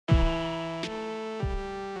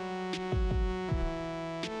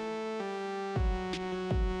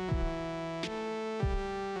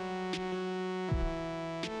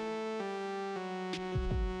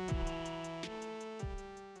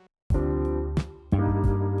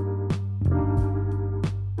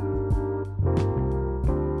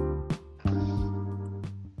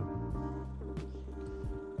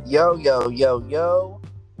Yo, yo, yo, yo.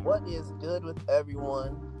 What is good with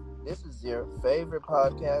everyone? This is your favorite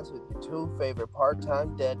podcast with your two favorite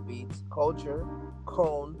part-time deadbeats, Culture,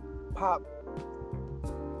 Cone, Pop.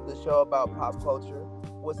 The show about pop culture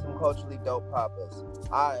with some culturally dope poppers.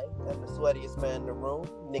 I am the sweatiest man in the room,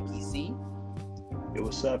 Nikki C. Yo,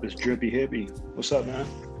 what's up? It's Drippy Hippie. What's up, man?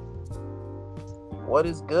 What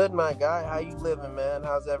is good, my guy? How you living, man?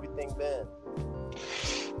 How's everything been?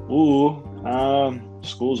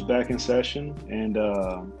 School's back in session, and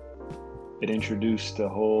it introduced a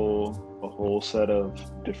whole set of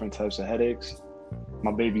different types of headaches.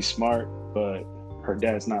 My baby's smart, but her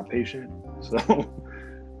dad's not patient, so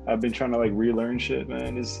I've been trying to relearn shit,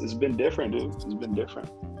 man. It's been different, dude. It's been different.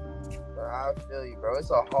 I feel you, bro. It's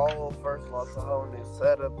a whole new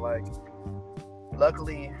setup.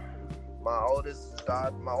 Luckily, my oldest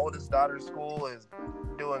daughter's school is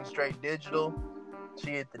doing straight digital.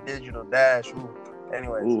 She hit the digital dash.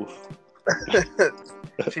 Anyways,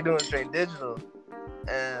 she doing straight digital,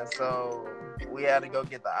 and so we had to go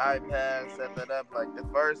get the iPad, set that up. The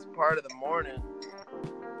first part of the morning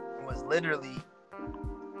was literally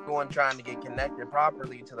trying to get connected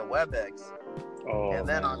properly to the WebEx. And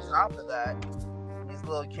then on top of that, these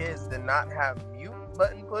little kids did not have mute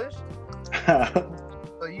button pushed.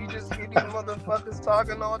 So you just hear these motherfuckers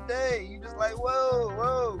talking all day. You just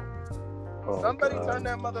whoa. Somebody turn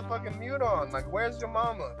that motherfucking mute on. Where's your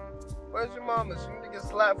mama? Where's your mama? She need to get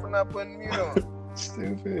slapped for not putting mute on.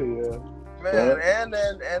 Stupid, yeah. Man, and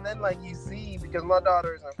then you see, because my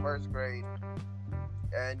daughter is in first grade,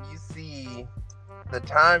 and you see the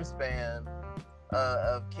time span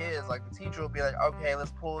of kids. The teacher will be like, okay,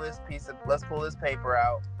 let's pull this paper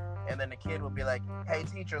out, and then the kid will be like, hey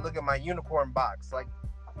teacher, look at my unicorn box.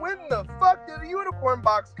 When the fuck did the unicorn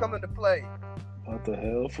box come into play? What the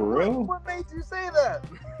hell, for real? What made you say that?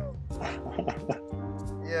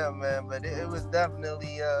 Yeah, man, but it was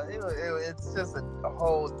definitely it's just a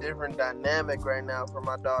whole different dynamic right now for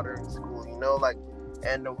my daughter in school,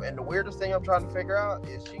 and the weirdest thing I'm trying to figure out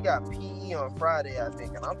is she got PE on Friday, I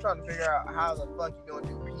think, and I'm trying to figure out how the fuck you gonna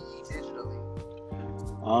do PE digitally.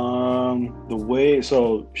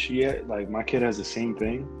 She had, my kid has the same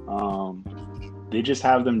thing. They just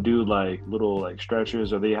have them do little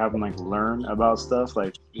stretches, or they have them learn about stuff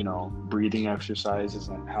breathing exercises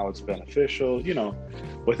and how it's beneficial,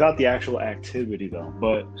 without the actual activity though.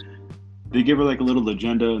 But they give her a little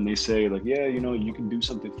agenda, and they say you can do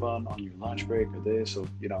something fun on your lunch break or this. So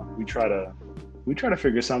we try to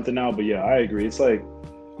figure something out. But yeah, I agree. It's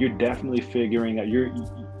you're definitely figuring out. You're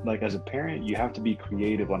as a parent, you have to be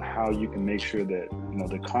creative on how you can make sure that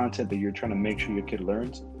the content that you're trying to make sure your kid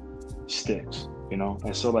learns sticks.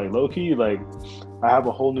 And so low-key, I have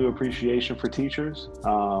a whole new appreciation for teachers,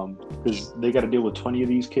 because they got to deal with 20 of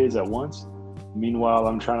these kids at once. Meanwhile,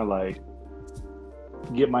 I'm trying to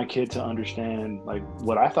get my kid to understand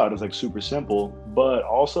what I thought is super simple, but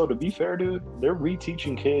also, to be fair, dude, they're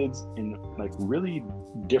reteaching kids in really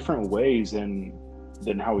different ways than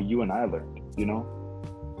how you and I learned,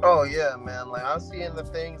 Oh yeah, man. I'm seeing the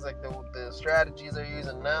things the strategies they're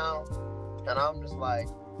using now, and I'm just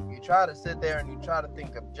you try to sit there and you try to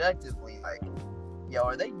think objectively,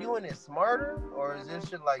 are they doing it smarter, or is this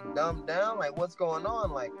shit dumbed down? What's going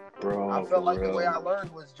on? Bro, I felt the way I learned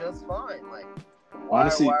was just fine.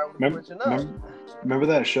 Honestly, why are we switching up? Remember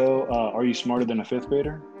that show, Are You Smarter Than a Fifth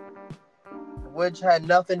Grader? Which had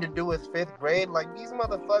nothing to do with fifth grade. These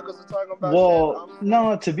motherfuckers are talking about. Well,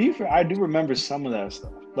 no, to be fair, I do remember some of that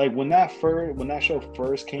stuff. When that show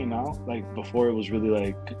first came out, before it was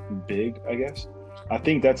really big, I guess. I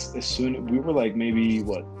think that's as soon we were maybe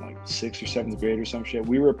 6th or 7th grade or some shit.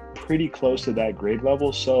 We were pretty close to that grade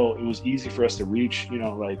level, so it was easy for us to reach,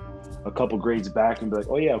 a couple grades back and be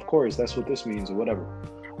oh yeah, of course, that's what this means or whatever.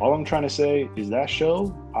 All I'm trying to say is that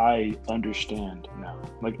show, I understand now.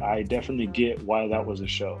 I definitely get why that was a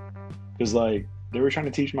show, because they were trying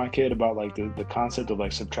to teach my kid about the concept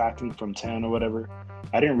of subtracting from 10 or whatever.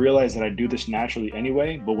 I didn't realize that I do this naturally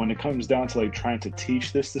anyway, but when it comes down to trying to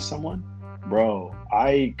teach this to someone, bro,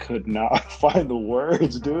 I could not find the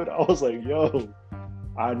words, dude. I was yo,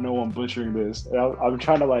 I know I'm butchering this. I'm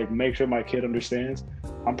trying to make sure my kid understands.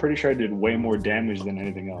 I'm pretty sure I did way more damage than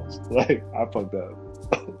anything else. I fucked up.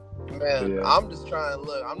 Man, yeah. I'm just trying.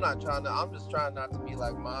 Look, I'm just trying not to be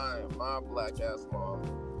like my black ass mom.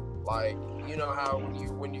 How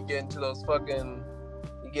when you get into those equations,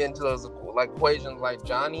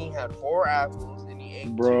 Johnny had 4 apples and he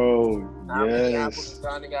ate 2. How many apples did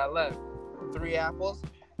Johnny got left? 3 apples.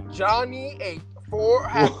 Johnny ate 4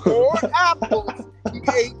 apples. He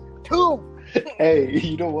ate 2. Hey,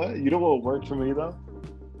 you know what? You know what worked for me though?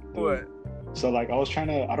 What? So like I was trying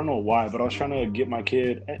to, I don't know why, but I was trying to get my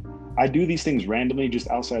kid. I do these things randomly, just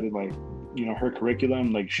outside of like, her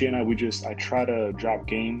curriculum. Like she and I try to drop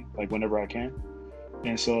game like whenever I can.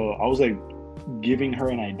 And so I was like giving her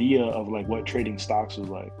an idea of like what trading stocks was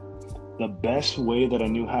like. The best way that I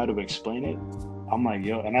knew how to explain it, I'm like,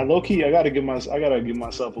 yo, and I low key, I gotta give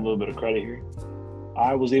myself a little bit of credit here.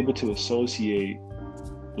 I was able to associate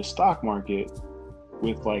the stock market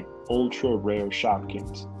with like ultra rare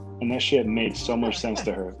Shopkins. And that shit made so much sense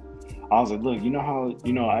to her. I was like, look,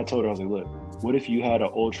 I told her, I was like, look, what if you had an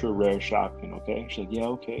ultra rare Shopkin, okay? She's like, yeah,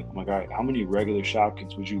 okay. I'm like, all right, how many regular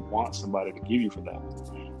Shopkins would you want somebody to give you for that?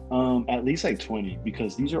 At least like 20,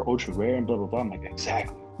 because these are ultra rare and blah, blah, blah. I'm like,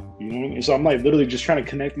 exactly. You know what I mean? So I'm like literally just trying to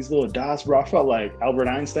connect these little dots, bro. I felt like Albert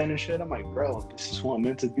Einstein and shit. I'm like, bro, this is what I'm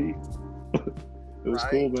meant to be. It was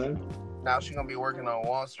cool, man. Now she's gonna be working on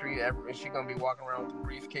Wall Street. She's gonna be walking around with a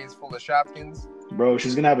briefcase full of Shopkins. Bro,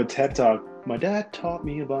 she's gonna have a TED talk. My dad taught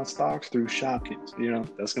me about stocks through Shopkins.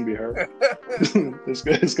 That's gonna be her.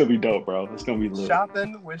 It's gonna be dope, bro. It's gonna be lit.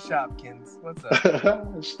 Shopping with Shopkins. What's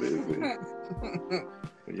up? Stupid.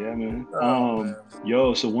 But yeah, man. Man.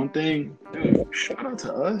 Yo, so one thing, dude, shout out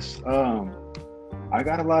to us. I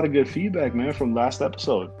got a lot of good feedback, man, from last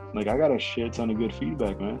episode. Like, I got a shit ton of good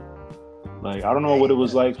feedback, man. Like, I don't know what it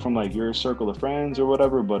was like from like your circle of friends or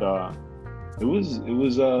whatever, but it was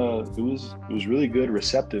really good,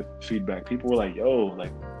 receptive feedback. People were like, "Yo,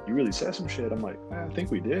 like you really said some shit." I'm like, I think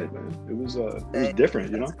we did, man. It was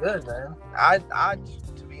different, That's good, man. I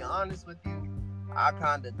to be honest with you, I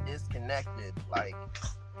kind of disconnected. Like,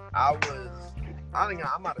 I think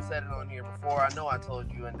I might have said it on here before. I know I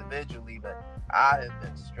told you individually, but I have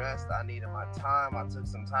been stressed. I needed my time. I took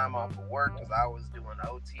some time off of work because I was doing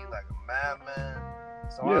OT like a madman.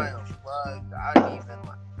 So yeah. I unplugged.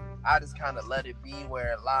 I just kind of let it be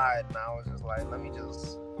where it lied, and I was just like, let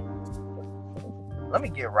me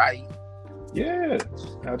get right. Yeah,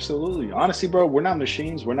 absolutely. Honestly, bro, we're not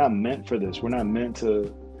machines. We're not meant for this. We're not meant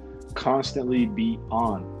to constantly be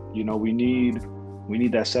on. We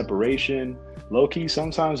need that separation. Low key,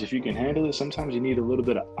 sometimes if you can handle it, sometimes you need a little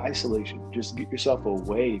bit of isolation. Just get yourself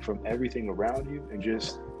away from everything around you and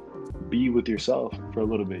just be with yourself for a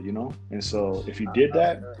little bit, And so if you did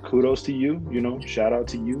that, kudos to you, shout out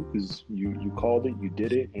to you, because you called it, you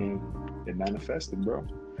did it, and it manifested, bro.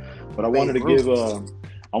 But I wanted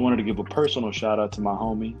to give a personal shout out to my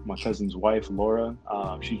homie, my cousin's wife, Laura.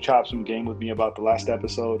 She chopped some game with me about the last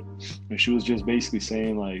episode, and she was just basically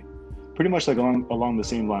saying like, pretty much like along the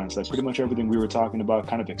same lines, like pretty much everything we were talking about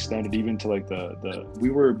kind of extended even to like the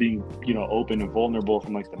we were being, open and vulnerable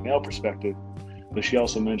from like the male perspective. But she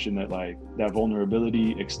also mentioned that like that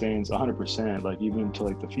vulnerability extends 100%, like even to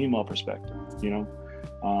like the female perspective,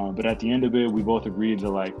 But at the end of it, we both agreed to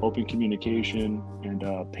like open communication and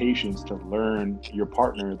patience to learn your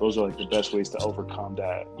partner. Those are like the best ways to overcome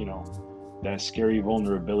that, that scary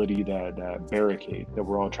vulnerability, that barricade that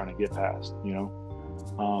we're all trying to get past,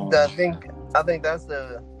 I think that's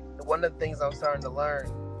one of the things I'm starting to learn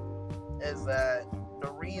is that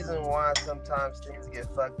the reason why sometimes things get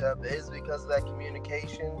fucked up is because of that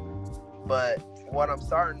communication. But what I'm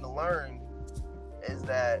starting to learn is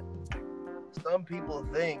that some people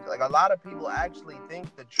think, like a lot of people actually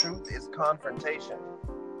think the truth is confrontation.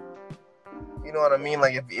 You know what I mean?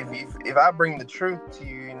 Like if I bring the truth to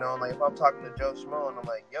you, like if I'm talking to Joe Schmo and I'm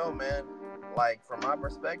like, yo man, like from my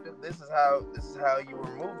perspective, this is how you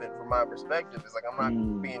were moving. From my perspective, it's like I'm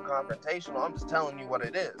not being confrontational. I'm just telling you what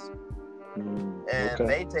it is. And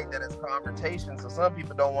they take that as confrontation. So some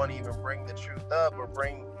people don't want to even bring the truth up or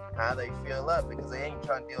bring how they feel up because they ain't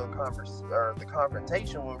trying to deal with the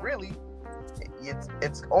confrontation. When really,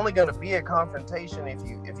 it's only going to be a confrontation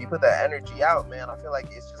if you put that energy out, man. I feel like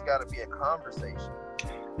it's just got to be a conversation.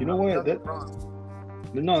 You know what?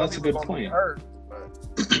 That's a good point.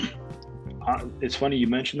 It's funny you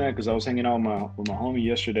mentioned that because I was hanging out with my homie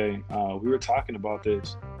yesterday. We were talking about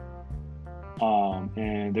this,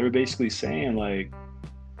 and they were basically saying like,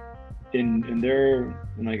 in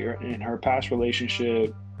her past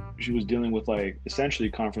relationship, she was dealing with like essentially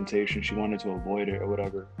confrontation. She wanted to avoid it or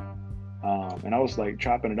whatever. And I was like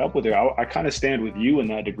chopping it up with her. I kind of stand with you in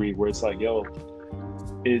that degree where it's like, yo,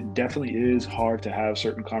 it definitely is hard to have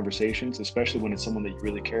certain conversations, especially when it's someone that you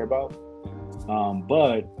really care about.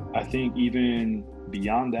 But I think even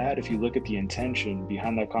beyond that, if you look at the intention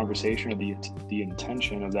behind that conversation or the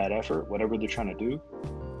intention of that effort, whatever they're trying to do,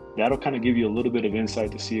 that'll kind of give you a little bit of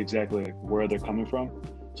insight to see exactly like where they're coming from.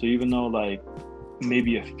 So even though like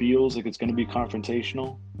maybe it feels like it's going to be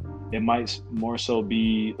confrontational, it might more so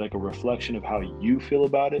be like a reflection of how you feel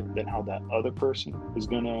about it than how that other person is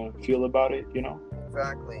going to feel about it,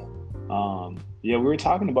 Exactly. Yeah, we were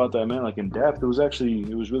talking about that, man, like in depth. It was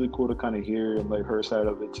really cool to kind of hear like her side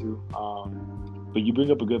of it too. But you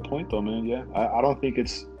bring up a good point though, man. Yeah, I don't think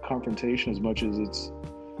it's confrontation as much as it's,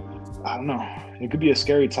 I don't know. It could be a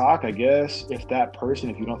scary talk, I guess, if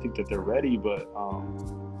you don't think that they're ready. But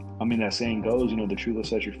I mean, that saying goes, the truth will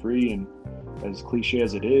set you free. And as cliche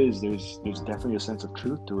as it is, there's definitely a sense of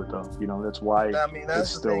truth to it, though. That's why it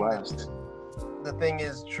still lasts. The thing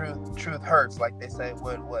is, truth hurts. Like they say,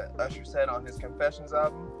 what Usher said on his Confessions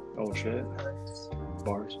album. Oh shit.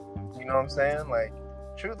 Bars. You know what I'm saying? Like,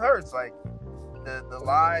 truth hurts. Like, the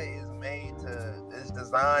lie is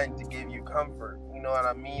designed to give you comfort. You know what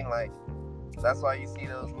I mean? Like, that's why you see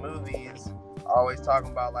those movies always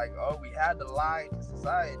talking about, like, oh, we had to lie to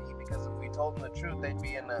society because if we told them the truth, they'd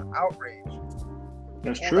be in an outrage.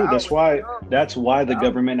 That's true. That's why the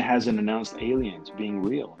government hasn't announced aliens being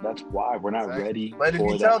real. That's why we're not ready for that. But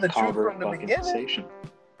if you tell the truth from the beginning,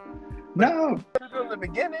 no. From the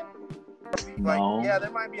beginning, like, yeah, there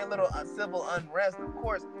might be a little civil unrest, of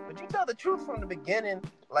course, but you tell the truth from the beginning,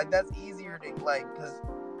 like, that's easier to, like, because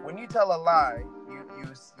when you tell a lie,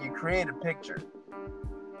 you create a picture.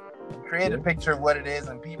 You create a picture of what it is,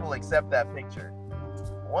 and people accept that picture.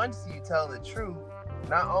 Once you tell the truth,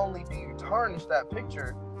 not only do you tarnish that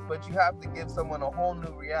picture, but you have to give someone a whole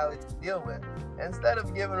new reality to deal with. Instead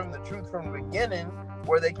of giving them the truth from the beginning,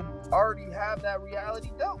 where they can already have that reality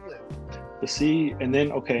dealt with. But see, and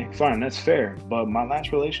then, okay, fine, that's fair. But my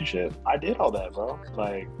last relationship, I did all that, bro.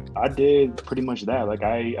 Like, I did pretty much that. Like,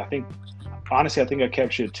 I think, honestly, I think I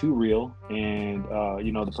kept shit too real. And,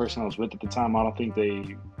 the person I was with at the time, I don't think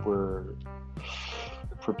they were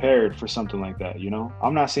prepared for something like that.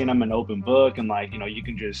 I'm not saying I'm an open book and, like, you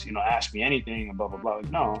can just, ask me anything and blah blah blah.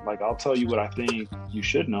 No, like, I'll tell you what I think you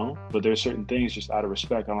should know, but there's certain things just out of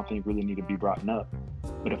respect I don't think really need to be brought up.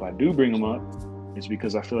 But if I do bring them up, it's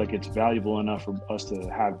because I feel like it's valuable enough for us to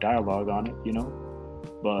have dialogue on it.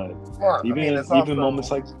 But even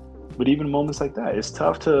moments like that, it's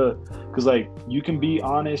tough because, like, you can be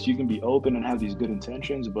honest, you can be open and have these good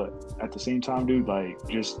intentions, but at the same time, dude, like,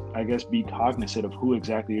 just, I guess, be cognizant of who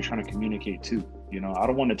exactly you're trying to communicate to. I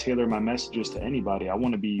don't want to tailor my messages to anybody. I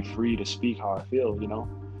want to be free to speak how I feel.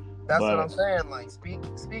 That's what I'm saying. Like,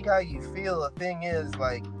 speak how you feel. The thing is,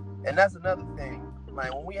 like, and that's another thing.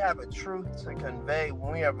 Like, when we have a truth to convey,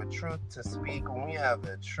 when we have a truth to speak, when we have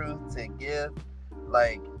a truth to give,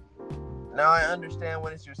 like, now I understand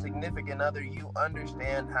when it's your significant other, you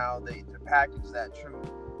understand how to package that truth.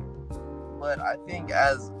 But I think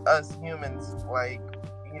as us humans, like,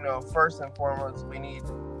 first and foremost, we need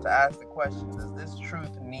to ask the question, does this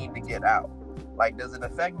truth need to get out? Like, does it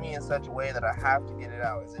affect me in such a way that I have to get it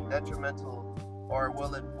out? Is it detrimental, or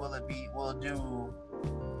will it do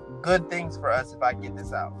good things for us if I get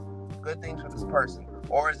this out? Good things for this person?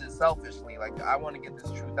 Or is it selfishly, like, I want to get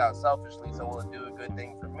this truth out selfishly, so will it do a good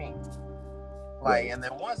thing for me? Like, and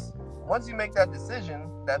then once you make that decision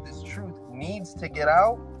that this truth needs to get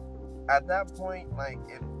out, at that point, like,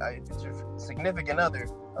 if it's your significant other,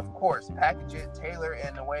 of course, package it, tailor it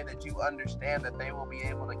in a way that you understand that they will be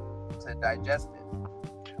able to digest it.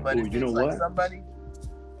 But if it's like somebody,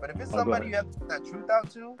 you have to put that truth out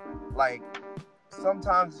to, like,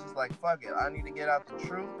 sometimes it's just like, fuck it, I need to get out the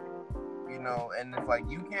truth, and it's like,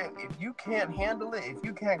 if you can't handle it, if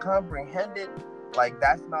you can't comprehend it, like,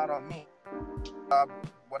 that's not on me.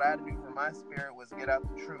 What I had to do for my spirit was get out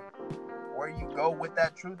the truth. Where you go with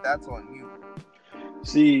that truth, that's on you.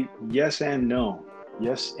 See, yes and no.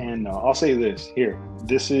 Yes and no. I'll say this here.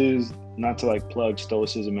 This is not to, like, plug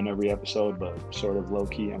stoicism in every episode, but sort of low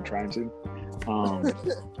key, I'm trying to.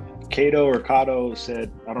 Cato or Cato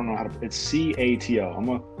said, I don't know how to, it's C-A-T-O. I'm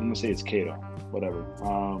gonna say it's Cato, whatever.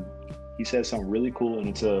 He said something really cool, and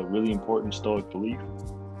it's a really important Stoic belief.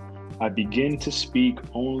 I begin to speak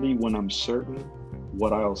only when I'm certain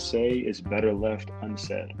what I'll say is better left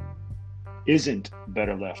unsaid. Isn't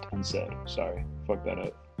better left unsaid. Sorry, fuck that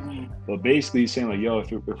up. But basically he's saying, like, yo,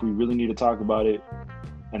 if we really need to talk about it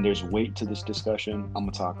and there's weight to this discussion, I'm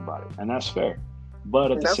gonna talk about it. And that's fair.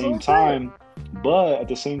 But at the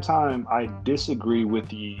same time, I disagree with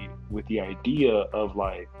the idea of,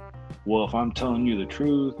 like, well, if I'm telling you the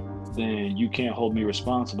truth, then you can't hold me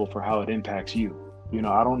responsible for how it impacts you.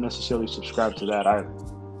 I don't necessarily subscribe to that either.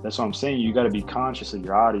 That's what I'm saying. You got to be conscious of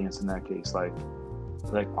your audience in that case. Like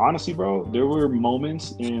honestly, bro, there were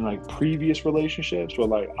moments in, like, previous relationships where,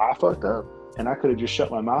 like, I fucked up and I could have just shut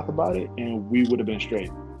my mouth about it and we would have been straight.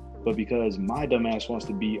 But because my dumbass wants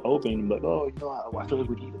to be open, like, oh, I feel like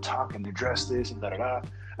we need to talk and address this and da-da-da.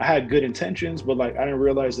 I had good intentions, but, like, I didn't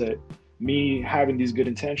realize that, me having these good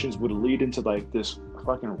intentions would lead into like this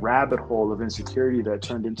fucking rabbit hole of insecurity that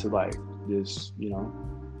turned into like this,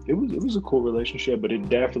 it was a cool relationship, but it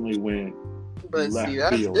definitely went But left see,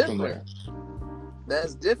 that's field from there. different.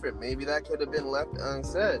 That's different. Maybe that could have been left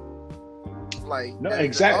unsaid. Like No,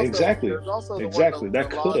 exactly. exactly. Exactly.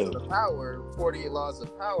 That could have. 48 laws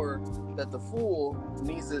of power, that the fool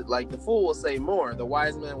needs to, like, the fool will say more, the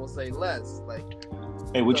wise man will say less. Like,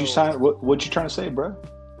 hey, what you trying to say, bro?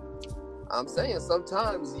 I'm saying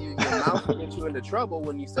sometimes your mouth can get you into trouble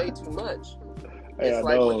when you say too much. Hey, It's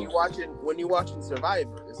like when you watching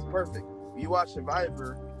Survivor. It's perfect. You watch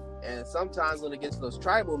Survivor, and sometimes when it gets to those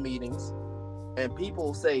tribal meetings, and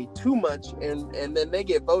people say too much, and then they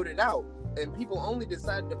get voted out, and people only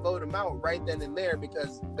decided to vote them out right then and there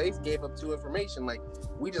because they gave up too information. Like,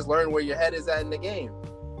 we just learned where your head is at in the game.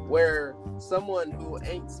 Where someone who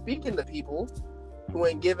ain't speaking to people, who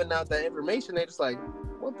ain't giving out that information, they just like,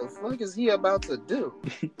 what the fuck is he about to do?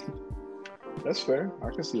 That's fair.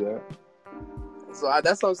 I can see that. So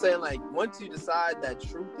that's what I'm saying. Like, once you decide that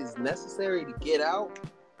truth is necessary to get out,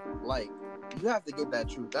 like, you have to get that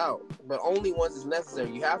truth out, but only once it's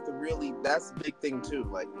necessary. You have to really, that's a big thing too.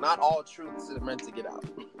 Like, not all truths are meant to get out.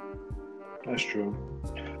 That's true.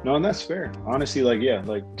 No, and that's fair. Honestly, like, yeah,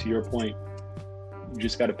 like, to your point, you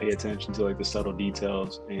just got to pay attention to like the subtle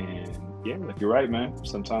details, and yeah, like, you're right, man.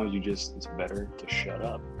 Sometimes it's better to shut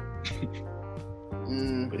up.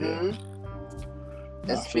 Mm-hmm. Yeah.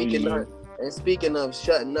 And speaking of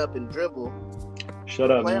shutting up and dribble,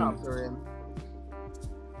 shut up, man. Playoffs are in.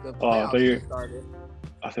 The Oh, I playoffs started.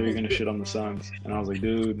 thought you were gonna shit on the Suns, and I was like,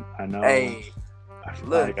 dude, I know. Hey, I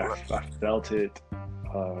felt it.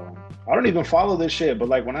 I don't even follow this shit, but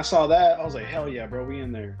like when I saw that, I was like, hell yeah, bro, we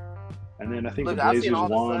in there. And then I think the Blazers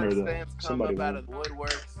won, or somebody won. Out of the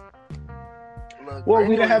woodworks. Look, well,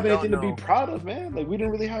 we didn't have anything to be proud of, man. Like, we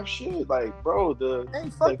didn't really have shit. Like, bro, hey,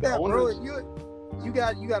 fuck that, bro. You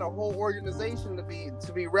got a whole organization to be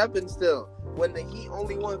repping still. When the Heat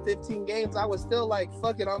only won 15 games, I was still like,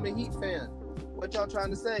 fuck it, I'm a Heat fan. What y'all trying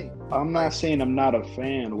to say? I'm not saying I'm not a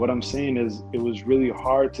fan. What I'm saying is it was really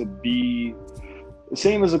hard to be the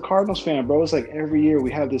same as a Cardinals fan, bro. It's like every year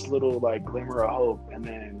we have this little like glimmer of hope, and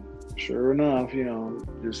then sure enough,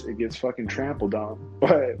 just it gets fucking trampled on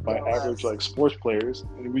by average like sports players,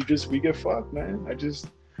 and we get fucked, man.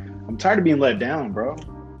 I'm tired of being let down, bro.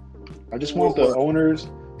 I just want the owners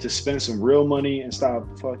to spend some real money and stop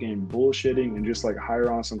fucking bullshitting and just like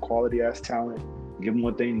hire on some quality ass talent, give them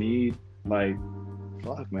what they need. Like,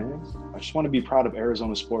 fuck, man. I just want to be proud of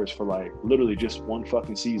Arizona sports for like literally just one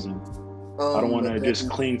fucking season. I don't want to just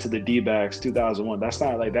cling to the D-backs 2001. That's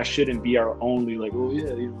not like, that shouldn't be our only like, oh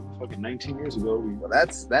yeah, fucking 19 years ago.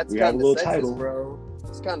 That's we kind got a of little sexist, title, bro.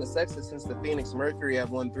 It's kind of sexist since the Phoenix Mercury have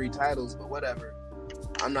won 3 titles, but whatever.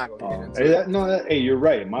 I'm not gonna get into it. Hey, you're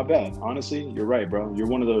right. My bad. Honestly, you're right, bro. You're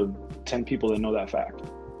one of the 10 people that know that fact.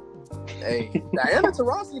 Hey, Diana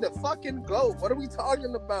Taurasi, the fucking GOAT. What are we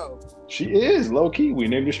talking about? She is low key. We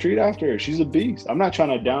named a street after her. She's a beast. I'm not trying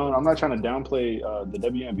to downplay the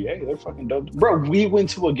WNBA. They're fucking dope, bro. We went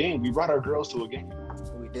to a game. We brought our girls to a game.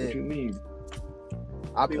 We did. What you mean?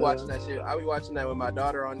 I'll be watching that shit. I'll be watching that with my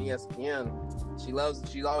daughter on ESPN.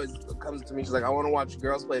 She always comes to me. She's like, I want to watch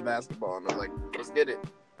girls play basketball, and I'm like, let's get it.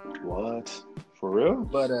 What? For real?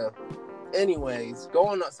 But anyways,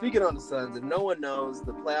 speaking on the Suns, if no one knows,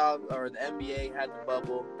 the playoff or the NBA had the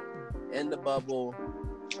bubble. In the bubble,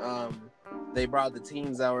 they brought the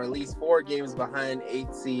teams that were at least 4 games behind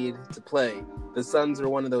 8th seed to play. The Suns were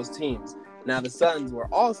one of those teams. Now, the Suns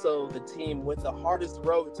were also the team with the hardest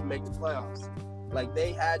road to make the playoffs. Like,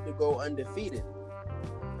 they had to go undefeated,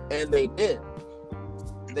 and they did.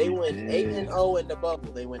 They went 8-0 in the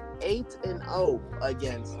bubble. They went 8-0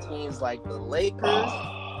 against teams like the Lakers,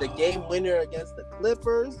 the game winner against the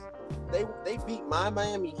Clippers. They beat my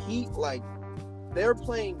Miami Heat. Like, they're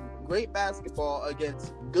playing great basketball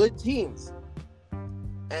against good teams.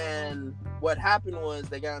 And what happened was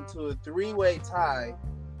they got into a 3-way tie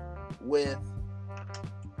with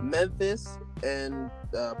Memphis and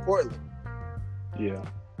Portland. Yeah.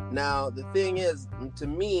 Now, the thing is, to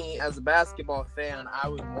me, as a basketball fan, I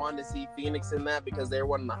would want to see Phoenix in that because they're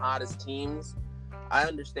one of the hottest teams. I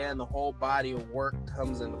understand the whole body of work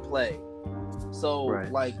comes into play. So,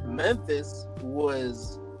 like, Memphis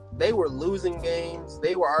they were losing games.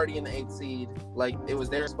 They were already in the 8th seed. Like, it was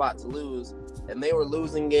their spot to lose. And they were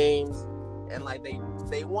losing games. And, like,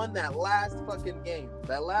 they won that last fucking game.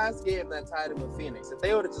 That last game that tied them with Phoenix. If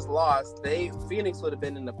they would have just lost, Phoenix would have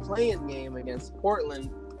been in the play-in game against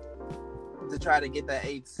Portland to try to get that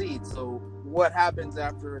 8th seed. So what happens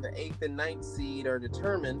after the 8th and 9th seed are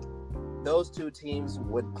determined? those two teams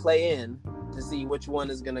would play in to see which one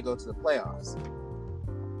is going to go to the playoffs.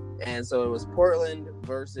 And so it was Portland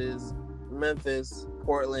versus Memphis.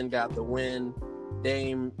 Portland got the win.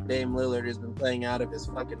 Dame Lillard has been playing out of his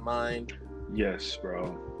fucking mind. Yes,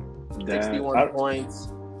 bro. 61 points.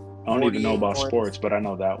 I don't even know about points. sports, but I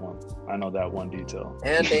know that one. I know that one detail.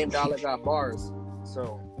 And Dame Dollar got bars.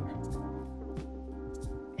 So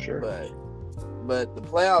sure. But the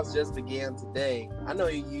playoffs just began today. I know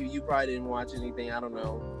you probably didn't watch anything. I don't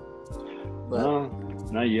know. But no,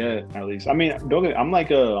 not yet. At least, I mean, I'm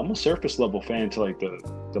a surface level fan to like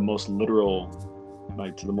the most literal,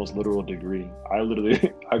 like to the most literal degree. I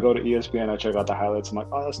go to ESPN, I check out the highlights. I'm like,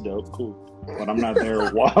 oh, that's dope, cool. But I'm not there.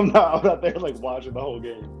 I'm not there like watching the whole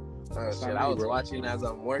game. Oh shit! I was watching as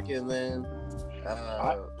I'm working. Then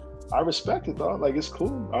I respect it though. Like it's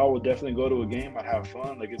cool. I would definitely go to a game. I'd have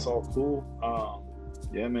fun. Like it's all cool.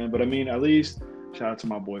 Yeah, man. But I mean, at least shout out to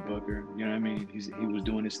my boy Booker. You know what I mean? He was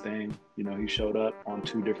doing his thing. You know, he showed up on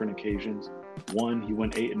 2 different occasions. One, he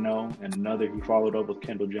went 8-0, and another, he followed up with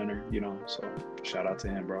Kendall Jenner. You know, so shout out to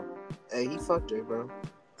him, bro. Hey, he fucked her, bro.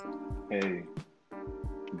 Hey,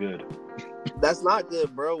 good. That's not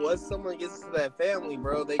good, bro. Once someone gets to that family,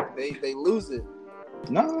 bro, they lose it.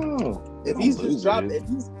 No. If he's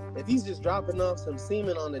just dropping off some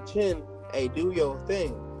semen on the chin, hey, do your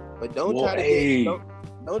thing. But don't try to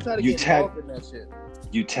get involved in that shit.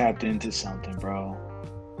 You tapped into something, bro.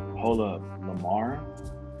 Hold up. Lamar?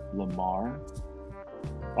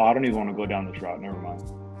 Oh, I don't even want to go down this route. Never mind.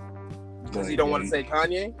 Because you don't want to say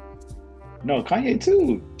Kanye? No, Kanye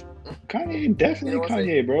too. Kanye, definitely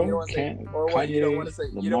Kanye, bro. You don't want to say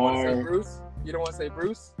Bruce? You don't want to say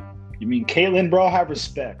Bruce? You mean Caitlyn, bro? Have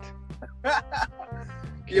respect.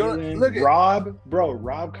 Caitlyn,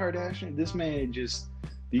 Rob Kardashian. This man just,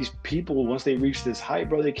 these people, once they reach this height,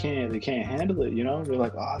 bro, they can't handle it. You know, they're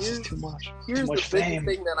like, oh, this is too much. Too much fame.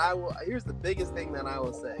 Here's the biggest thing that I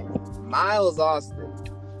will say. Miles Austin,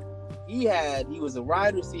 he was a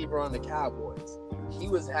wide receiver on the Cowboys. He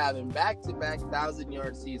was having back-to-back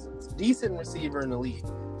 1,000-yard seasons. Decent receiver in the league.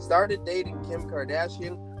 Started dating Kim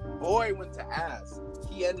Kardashian. Boy went to ass.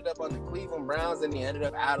 He ended up on the Cleveland Browns, and he ended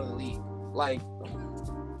up out of the league. Like,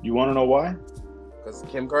 you want to know why? Because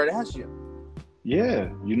Kim Kardashian. Yeah,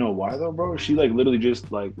 you know why though, bro? She like literally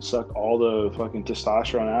just like sucked all the fucking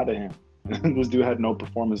testosterone out of him. This dude had no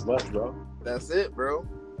performance left, bro. That's it, bro.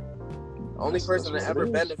 Only person that ever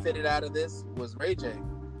benefited out of this was Ray J.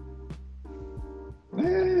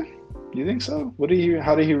 You think so?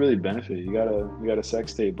 How did he really benefit? You got a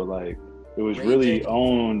sex tape, but like it was really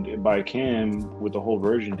owned by Kim with the whole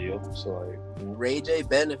Virgin deal. So like, you know. Ray J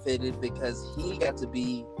benefited because he got to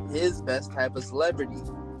be his best type of celebrity.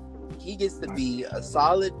 He gets to be a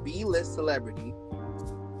solid B-list celebrity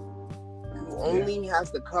who only has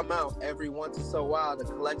to come out every once in so while to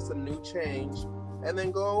collect some new change and then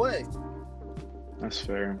go away. That's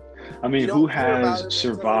fair. I mean, who has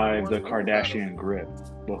survived the Kardashian grip?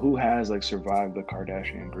 But who has like survived the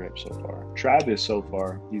Kardashian grip so far? Travis so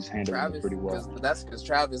far, he's handling it pretty well. That's because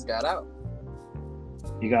Travis got out.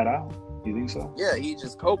 He got out? You think so? Yeah, he's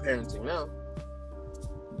just co-parenting now.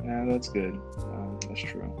 Yeah, that's good. That's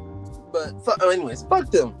true. But anyways,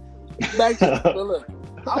 fuck them. Back to but look,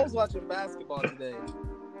 I was watching basketball today,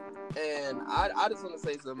 and I just want to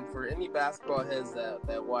say something for any basketball heads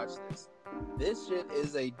that watch this. This shit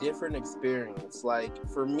is a different experience. Like,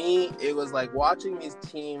 for me, it was like watching these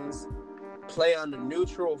teams play on the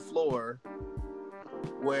neutral floor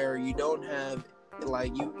where you don't have,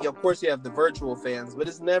 like, you of course you have the virtual fans, but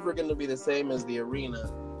it's never going to be the same as the arena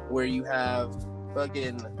where you have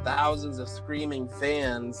fucking thousands of screaming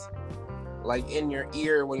fans, like, in your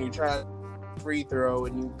ear when you try free throw,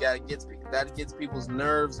 and that gets people's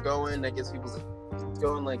nerves going, that gets people's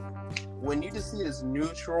going. Like, when you just see this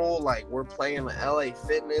neutral, like, we're playing the LA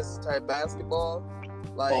Fitness type basketball,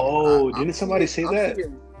 like, didn't somebody say that?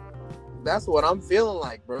 That's what I'm feeling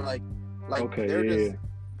like, bro. Like okay,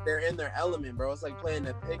 they're in their element, bro. It's like playing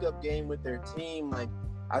a pickup game with their team. Like,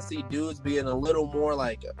 I see dudes being a little more,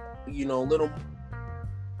 like, you know, a little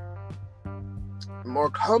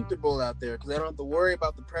more comfortable out there because they don't have to worry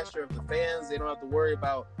about the pressure of the fans. They don't have to worry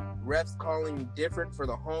about refs calling different for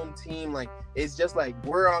the home team. Like, it's just like,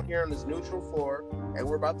 we're out here on this neutral floor and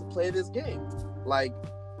we're about to play this game. Like,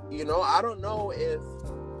 you know, I don't know if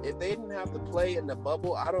they didn't have to play in the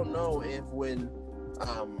bubble. I don't know if when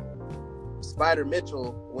Spider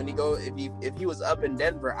Mitchell, if he was up in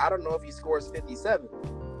Denver, I don't know if he scores 57,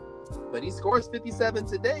 but he scores 57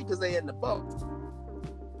 today because they in the bubble.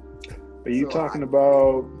 Are you talking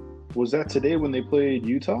about, was that today when they played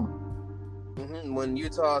Utah? Mm-hmm, when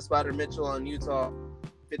Utah, Spider Mitchell on Utah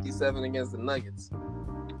 57 against the Nuggets.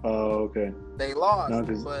 Oh, okay. They lost, No,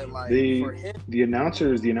 because but like the for him, the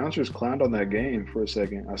announcers clowned on that game for a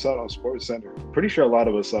second. I saw it on Sports Center. Pretty sure a lot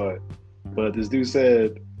of us saw it. But this dude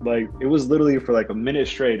said like it was literally for like a minute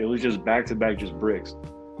straight. It was just back to back, just bricks,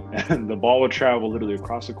 and the ball would travel literally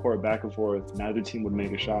across the court, back and forth. Neither team would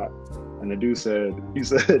make a shot. And the dude said, he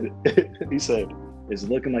said, it's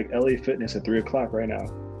looking like LA Fitness at 3:00 right now.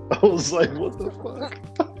 I was like, what the fuck?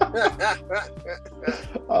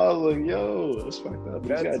 I was like, yo, that's fucked up.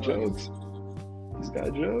 But he's got jokes. He's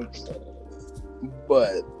got jokes.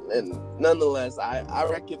 But and nonetheless, I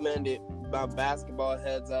recommend it. My basketball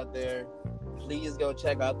heads out there, please go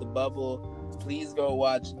check out the bubble. Please go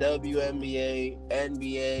watch WNBA,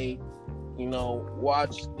 NBA. You know,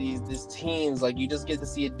 watch these teams. Like, you just get to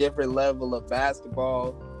see a different level of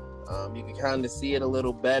basketball. You can kind of see it a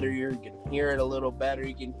little better. You can hear it a little better.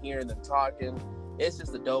 You can hear them talking. It's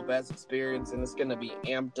just a dope ass experience, and it's gonna be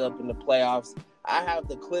amped up in the playoffs. I have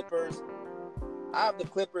the Clippers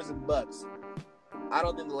and Bucks. I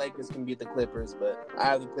don't think the Lakers can beat the Clippers, but I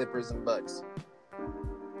have the Clippers and Bucks.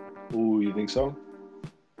 Ooh, you think so?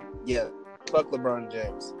 Yeah, fuck LeBron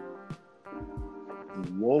James.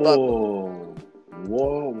 Whoa,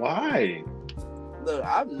 why? Look,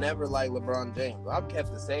 I've never liked LeBron James. I've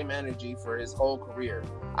kept the same energy for his whole career.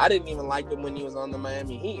 I didn't even like him when he was on the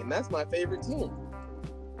Miami Heat, and that's my favorite team.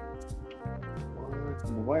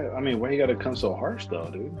 Why? I mean, why you gotta come so harsh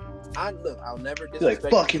though, dude? I'll never disrespect. You're like,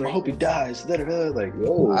 fuck him. I hope he dies. Like,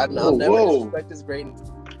 whoa, I'll never disrespect his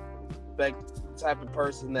greatness. Respect the type of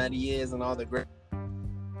person that he is, and all the great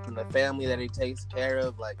and the family that he takes care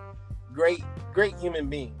of. Like, great human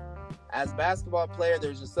being. As a basketball player,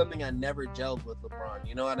 there's just something I never gelled with LeBron.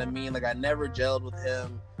 You know what I mean? Like, I never gelled with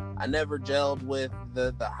him. I never gelled with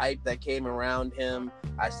the hype that came around him.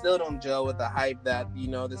 I still don't gel with the hype that, you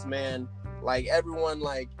know, this man, like, everyone,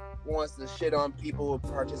 like, wants to shit on people with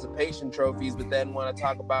participation trophies, but then want to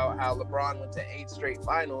talk about how LeBron went to 8 straight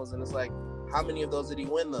finals, and it's like, how many of those did he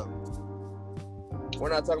win, though? We're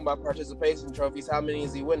not talking about participation trophies. How many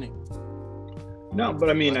is he winning? No, but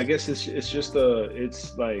I mean, I guess it's just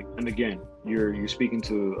it's like, and again, you're speaking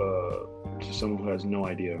to someone who has no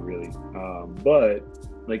idea really. But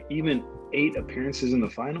like, even 8 appearances in the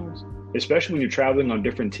finals, especially when you're traveling on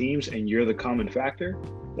different teams and you're the common factor,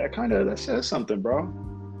 that says something, bro.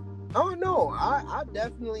 Oh no, I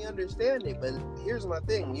definitely understand it, but here's my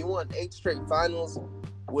thing: you want 8 straight finals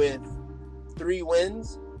with 3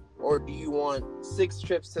 wins, or do you want 6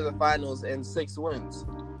 trips to the finals and 6 wins?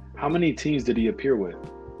 How many teams did he appear with?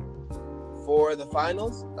 For the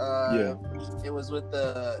finals, yeah, it was with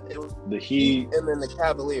the Heat and then the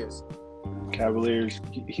Cavaliers.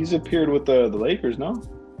 He's appeared with the Lakers, no?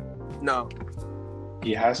 No,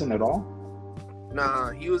 he hasn't at all.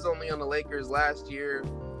 Nah, he was only on the Lakers last year,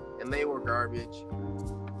 and they were garbage.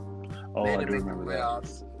 Oh, I do remember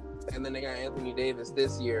playoffs. And then they got Anthony Davis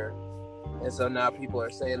this year, and so now people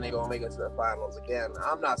are saying they're gonna make it to the finals again.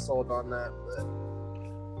 I'm not sold on that, but.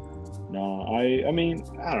 No, I mean,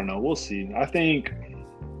 I don't know. We'll see. I think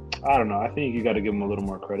you got to give him a little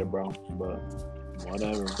more credit, bro. But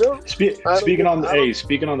whatever. Speaking on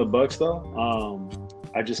the Bucks though,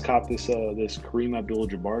 I just copped this Kareem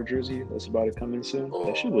Abdul-Jabbar jersey that's about to come in soon. Oh,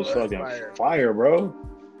 that shit was fucking fire, bro.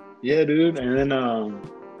 Yeah, dude. And then I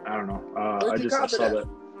don't know. I saw that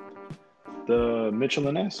the Mitchell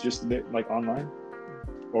and Ness, just like online,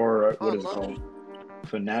 or what is it called?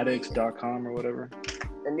 Fanatics.com or whatever.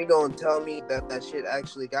 And you gonna tell me that shit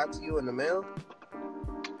actually got to you in the mail?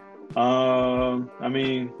 I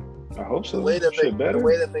mean, I hope so. The way that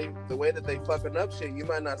they fucking up shit, you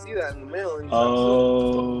might not see that in the mail.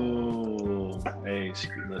 Oh, hey,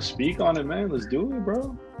 let's speak on it, man. Let's do it,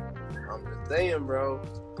 bro. I'm just saying, bro.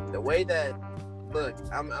 The way that, look,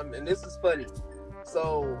 I'm and this is funny.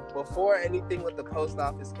 So before anything with the post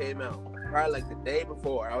office came out, probably like the day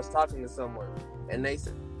before, I was talking to someone, and they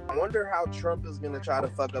said, I wonder how Trump is going to try to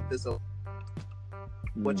fuck up this.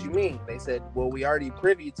 What you mean? They said, well, we already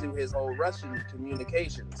privy to his whole Russian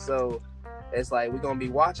communication. So it's like, we're going to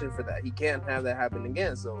be watching for that. He can't have that happen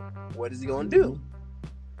again. So what is he going to do?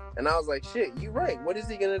 And I was like, shit, you right. What is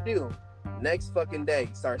he going to do? Next fucking day,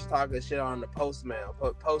 he starts talking shit on the post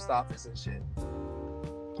office and shit.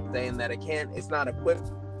 Saying that it's not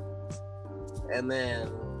equipped. And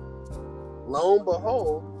then, lo and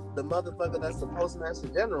behold, the motherfucker that's the Postmaster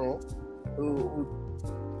General, who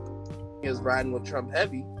is riding with Trump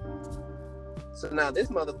heavy. So now this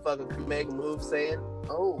motherfucker can make a move saying,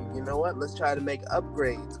 oh, you know what? Let's try to make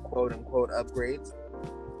upgrades, quote unquote upgrades.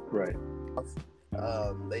 Right.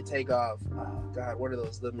 They take off, oh God, what are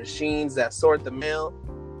those? The machines that sort the mail.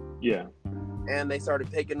 Yeah. and they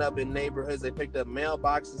started picking up in neighborhoods. They picked up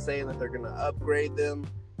mailboxes saying that they're going to upgrade them,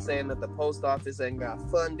 saying that the post office ain't got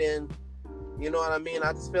funding. You know what I mean?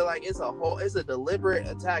 I just feel like it's a deliberate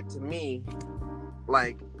attack to me,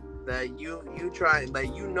 like that you try,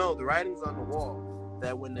 like, you know, the writing's on the wall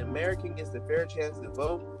that when the American gets the fair chance to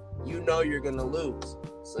vote, you know you're gonna lose.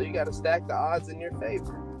 So you got to stack the odds in your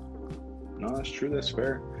favor. No, that's true. That's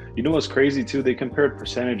fair. You know what's crazy too? They compared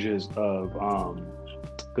percentages of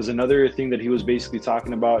because another thing that he was basically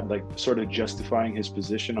talking about, like sort of justifying his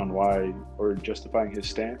position on why, or justifying his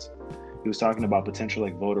stance. He was talking about potential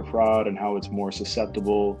like voter fraud and how it's more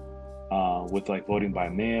susceptible with like voting by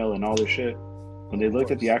mail and all this shit. When they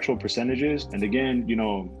looked at the actual percentages, and again, you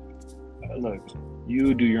know, look,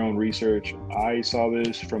 you do your own research. I saw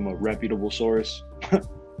this from a reputable source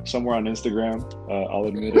somewhere on Instagram. I'll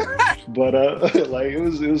admit it, but like it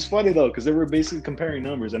was funny though, because they were basically comparing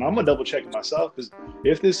numbers, and I'm gonna double check it myself, because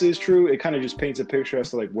if this is true, it kind of just paints a picture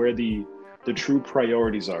as to like where the true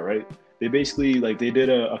priorities are, right? They basically, like, they did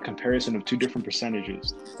a comparison of two different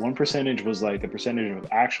percentages. One percentage was like the percentage of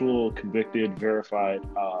actual convicted, verified,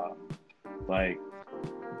 like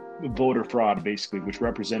voter fraud, basically, which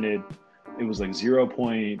represented, it was like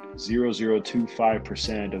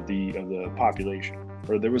 0.0025% of the population,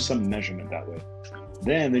 or there was some measurement that way.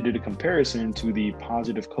 Then they did a comparison to the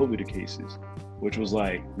positive COVID cases, which was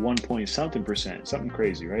like 1 point something percent, something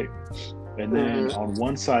crazy, right? And then on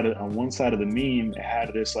one side of the meme, it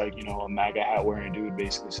had this, like, you know, a MAGA hat wearing dude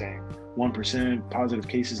basically saying 1% positive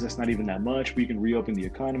cases, that's not even that much. We can reopen the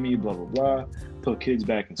economy, blah blah blah, put kids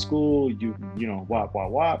back in school, you know, wop wop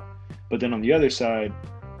wop. But then on the other side,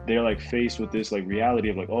 they're like faced with this like reality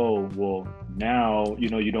of like, oh well, now, you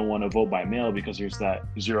know, you don't want to vote by mail because there's that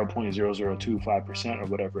 0.0025% or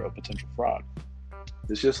whatever of potential fraud.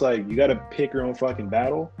 It's just like, you got to pick your own fucking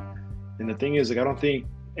battle. And the thing is, like, I don't think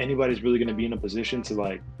anybody's really going to be in a position to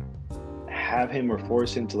like have him or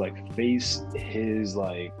force him to like face his,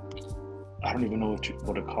 like, I don't even know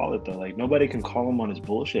what to call it though. Like, nobody can call him on his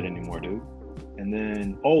bullshit anymore, dude. And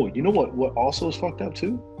then, oh, you know what also is fucked up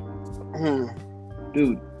too?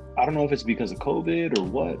 Dude, I don't know if it's because of COVID or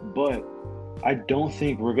what, but I don't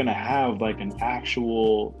think we're going to have like an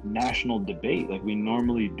actual national debate like we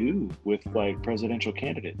normally do with like presidential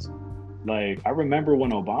candidates. Like, I remember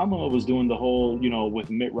when Obama was doing the whole, you know,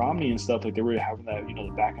 with Mitt Romney and stuff, like they were having that, you know,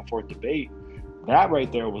 the back and forth debate. That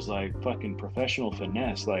right there was like fucking professional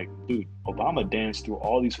finesse. Like, dude, Obama danced through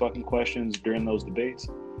all these fucking questions during those debates.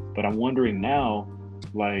 But I'm wondering now,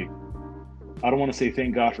 like, I don't want to say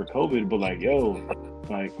thank God for COVID, but like, yo,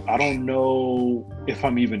 like, I don't know if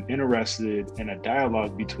I'm even interested in a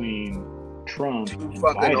dialogue between Trump and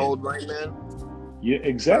fucking Biden. Old white man. Yeah,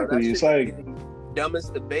 exactly. It's like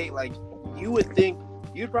dumbest debate. Like, you would think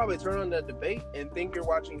you'd probably turn on that debate and think you're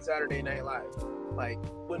watching Saturday Night Live. Like,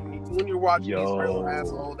 when you're watching these real ass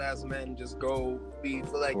old ass men just go be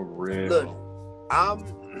like, for real. Look, I'm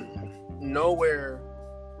nowhere.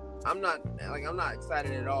 I'm not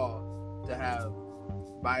excited at all to have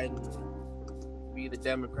Biden be the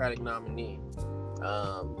Democratic nominee.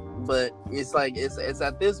 But it's like, it's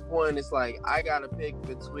at this point, it's like, I gotta pick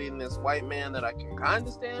between this white man that I can kind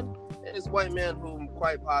of stand and this white man who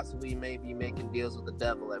quite possibly may be making deals with the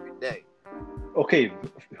devil every day. Okay,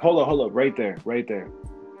 hold up, right there.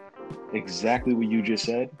 Exactly what you just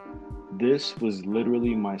said. This was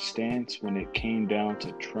literally my stance when it came down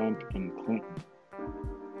to Trump and Clinton.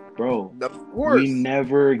 Bro, we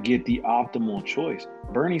never get the optimal choice.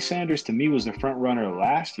 Bernie Sanders, to me, was the front runner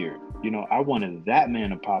last year. You know, I wanted that man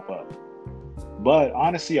to pop up. But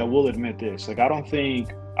honestly, I will admit this. Like, I don't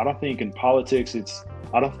think in politics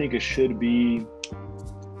I don't think it should be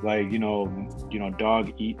like, you know,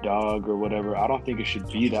 dog eat dog or whatever. I don't think it should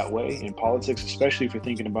be that way in politics, especially if you're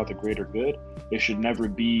thinking about the greater good. It should never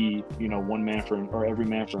be, you know, one man or every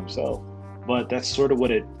man for himself. But that's sort of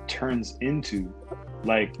what it turns into.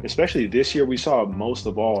 Like, especially this year, we saw most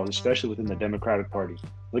of all, especially within the Democratic Party.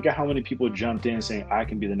 Look at how many people jumped in saying, I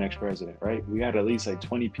can be the next president, right? We had at least like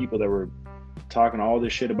 20 people that were talking all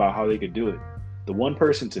this shit about how they could do it. The one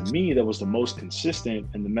person to me that was the most consistent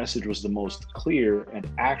and the message was the most clear and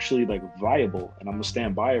actually like viable, and I'm gonna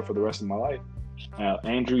stand by it for the rest of my life,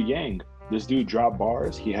 Andrew Yang. This dude dropped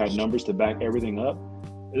bars. He had numbers to back everything up.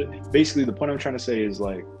 Basically, the point I'm trying to say is,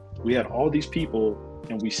 like, we had all these people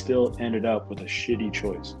and we still ended up with a shitty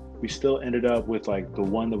choice. We still ended up with like the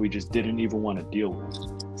one that we just didn't even want to deal with.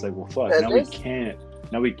 It's like, well, fuck,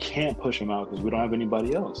 now we can't push him out because we don't have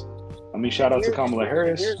anybody else. I mean, shout out to Kamala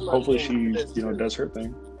Harris. Hopefully she, does her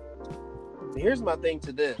thing. Here's my thing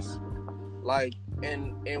to this. Like,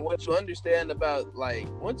 and what you understand about, like,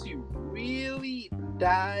 once you really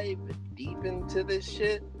dive deep into this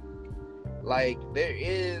shit, like, there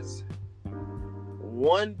is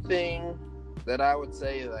one thing that I would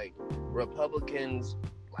say, like, Republicans,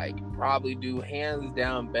 like, probably do hands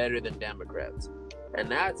down better than Democrats.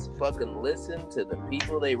 And that's fucking listen to the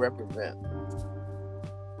people they represent.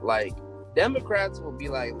 Like, Democrats will be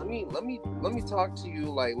like, let me talk to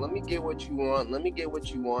you, like, let me get what you want,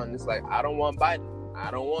 And it's like, I don't want Biden,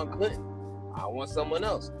 I don't want Clinton, I want someone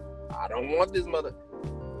else, I don't want this mother.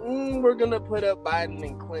 We're gonna put up Biden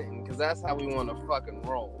and Clinton because that's how we want to fucking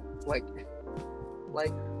roll. Like,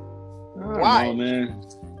 why, know, man?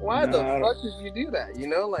 Why the fuck did you do that? You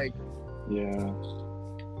know, like, yeah.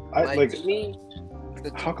 To me,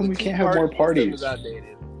 how come we can't have more parties?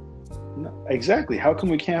 No, exactly. How come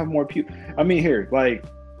we can't have more people? I mean, here, like,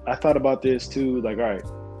 I thought about this too. Like, all right,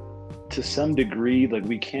 to some degree, like,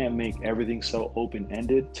 we can't make everything so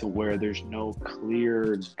open-ended to where there's no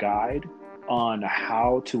clear guide on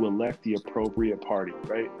how to elect the appropriate party,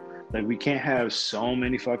 right? Like, we can't have so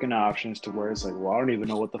many fucking options to where it's like, well, I don't even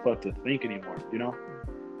know what the fuck to think anymore, you know?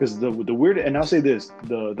 Because the weird, and I'll say this,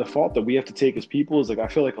 the fault that we have to take as people is, like, I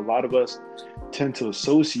feel like a lot of us tend to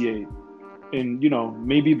associate, and, you know,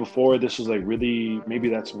 maybe before this was like really, maybe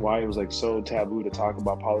that's why it was like so taboo to talk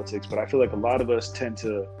about politics, but I feel like a lot of us tend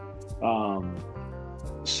to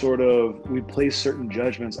we place certain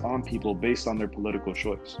judgments on people based on their political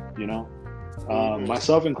choice, you know?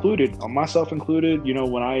 Myself included, you know,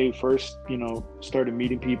 when I first, you know, started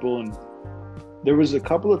meeting people, and there was a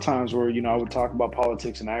couple of times where, you know, I would talk about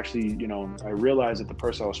politics, and actually, you know, I realized that the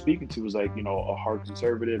person I was speaking to was, like, you know, a hard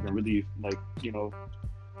conservative, and really, like, you know,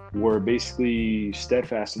 were basically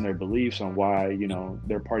steadfast in their beliefs on why, you know,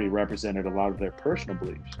 their party represented a lot of their personal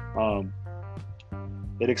beliefs.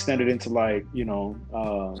 It extended into, like, you know,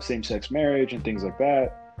 same-sex marriage and things like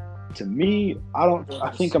that. To me,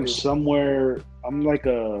 I think I'm somewhere in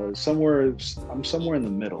the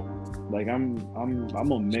middle. Like,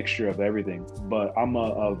 I'm a mixture of everything, but I'm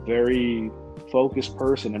a very focused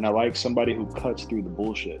person, and I like somebody who cuts through the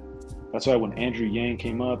bullshit. That's why when Andrew Yang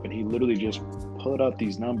came up and he literally just put up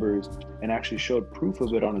these numbers and actually showed proof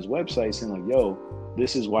of it on his website, saying, like, yo,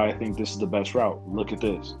 this is why I think this is the best route. Look at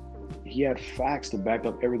this. He had facts to back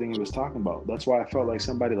up everything he was talking about. That's why I felt like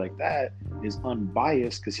somebody like that is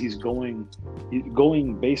unbiased, because he's going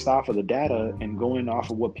based off of the data and going off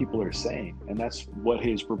of what people are saying. And that's what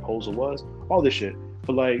his proposal was, all this shit.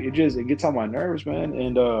 But, like, it gets on my nerves, man.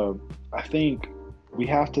 And I think we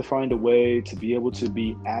have to find a way to be able to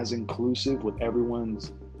be as inclusive with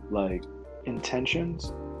everyone's, like,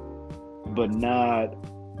 intentions, but not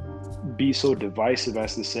be so divisive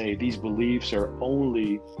as to say these beliefs are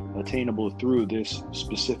only attainable through this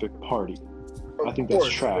specific party. I think that's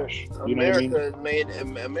trash. You know what I mean?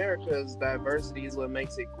 America's diversity is what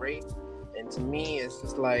makes it great. And to me, it's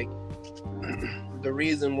just like the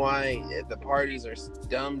reason why the parties are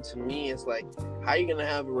dumb to me is, like, how you gonna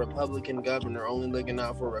have a Republican governor only looking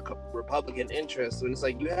out for Republican interests when it's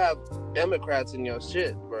like you have Democrats in your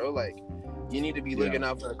shit, bro? Like, you need to be looking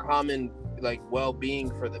out for the common, like, well-being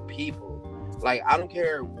for the people. Like, I don't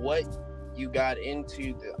care what you got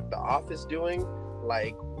into the office doing.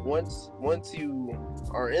 Like, once you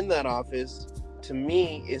are in that office, to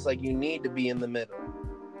me, it's like you need to be in the middle.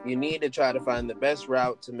 You need to try to find the best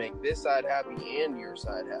route to make this side happy and your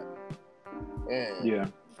side happy. And yeah.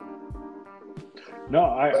 No,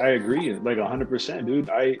 I agree, like, 100%, dude.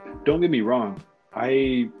 Don't get me wrong.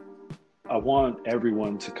 I want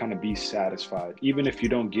everyone to kind of be satisfied, even if you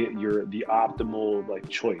don't get the optimal, like,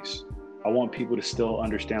 choice. I want people to still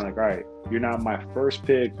understand, like, all right, you're not my first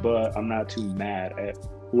pick, but I'm not too mad at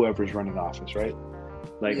whoever's running office, right?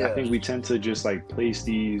 Like, I think we tend to just, like, place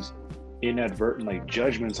these inadvertent, like,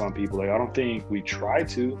 judgments on people. Like, I don't think we try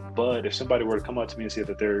to, but if somebody were to come up to me and say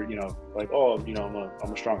that they're, you know, like, oh, you know,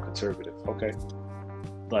 I'm a strong conservative, okay,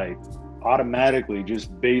 like, automatically,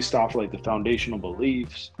 just based off, like, the foundational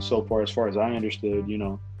beliefs, so far as I understood, you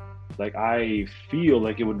know, like, I feel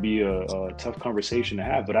like it would be a tough conversation to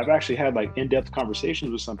have. But I've actually had, like, in-depth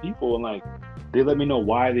conversations with some people, and, like, they let me know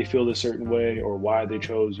why they feel a certain way or why they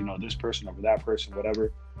chose, you know, this person over that person,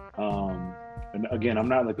 whatever. And again, I'm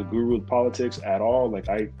not, like, a guru with politics at all. Like,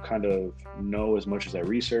 I kind of know as much as I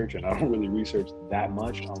research, and I don't really research that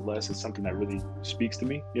much unless it's something that really speaks to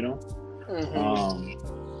me, you know?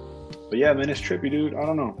 But yeah, man, it's trippy, dude. I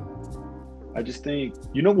don't know. I just think,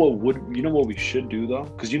 you know what we should do, though?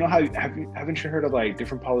 Because you know how haven't you heard of, like,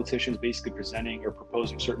 different politicians basically presenting or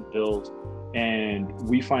proposing certain bills, and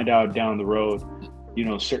we find out down the road, you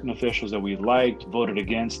know, certain officials that we liked voted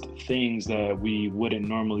against things that we wouldn't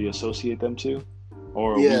normally associate them to,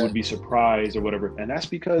 or we would be surprised or whatever. And that's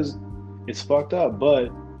because it's fucked up.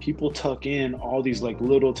 But people tuck in all these like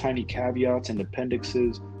little tiny caveats and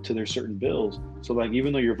appendixes to their certain bills. So like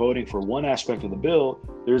even though you're voting for one aspect of the bill,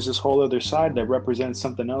 there's this whole other side that represents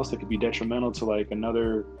something else that could be detrimental to like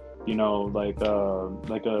another, you know,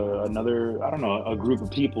 another, I don't know, a group of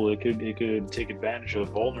people. It could take advantage of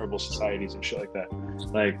vulnerable societies and shit like that.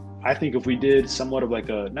 Like I think if we did somewhat of like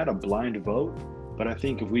not a blind vote, but I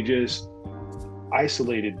think if we just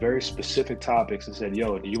isolated very specific topics and said,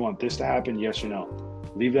 yo, do you want this to happen? Yes or no?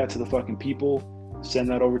 Leave that to the fucking people, send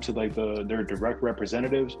that over to like their direct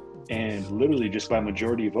representatives, and literally just by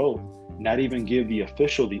majority vote, not even give the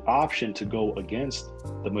official the option to go against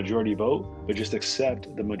the majority vote, but just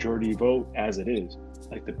accept the majority vote as it is.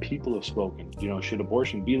 Like the people have spoken, you know, should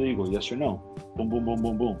abortion be legal? Yes or no? Boom, boom, boom,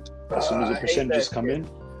 boom, boom. As soon as the percentages come in,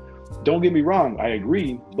 don't get me wrong, I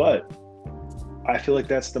agree, but I feel like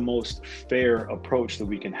that's the most fair approach that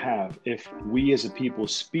we can have. If we as a people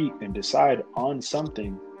speak and decide on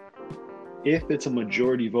something, if it's a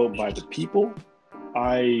majority vote by the people,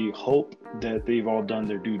 I hope that they've all done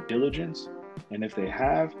their due diligence. And if they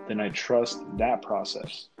have, then I trust that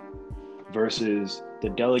process versus the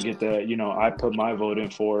delegate that, you know, I put my vote in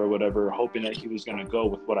for or whatever, hoping that he was going to go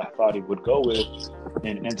with what I thought he would go with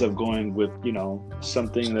and ends up going with, you know,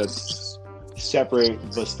 something that's separate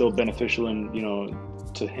but still beneficial and, you know,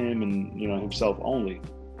 to him and, you know, himself only.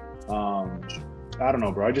 I don't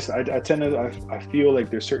know, bro. I feel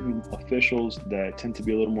like there's certain officials that tend to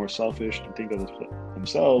be a little more selfish and think of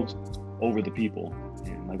themselves over the people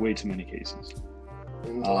in like way too many cases.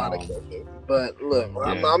 In a lot of cases. But look,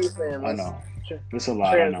 yeah, I'm saying I know. It's a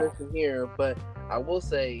lot. Transition here, but I will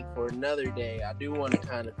say for another day, I do want to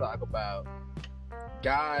kind of talk about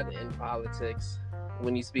God and politics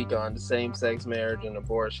when you speak on the same-sex marriage and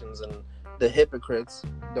abortions, and the hypocrites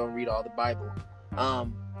don't read all the Bible.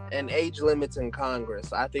 And age limits in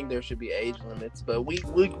Congress. I think there should be age limits, but we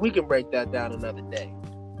can break that down another day.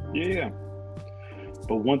 Yeah.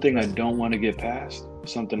 But one thing I don't want to get past,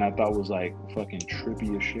 something I thought was like fucking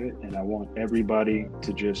trippy as shit, and I want everybody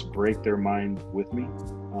to just break their mind with me.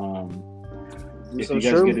 If you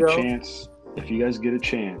guys get a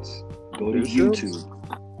chance, go to YouTube.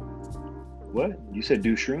 What? You said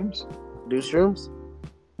do shrooms? Do shrooms?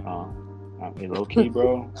 Hey, low key,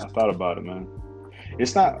 bro. I thought about it, man.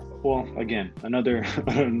 It's not, well, again, another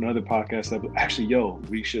podcast. Actually, yo,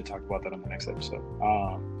 we should talk about that on the next episode.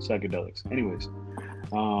 Psychedelics. Anyways,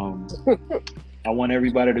 I want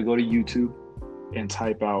everybody to go to YouTube and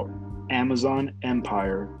type out Amazon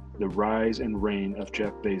Empire, The Rise and Reign of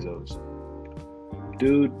Jeff Bezos.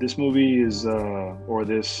 Dude, this movie is,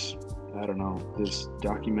 this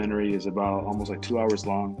documentary is about almost like 2 hours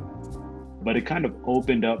long. But it kind of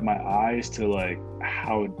opened up my eyes to like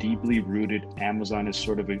how deeply rooted Amazon is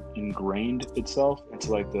sort of ingrained itself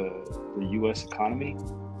into like the US economy.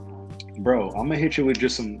 Bro, I'm gonna hit you with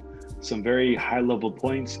just some very high level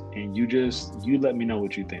points, and you let me know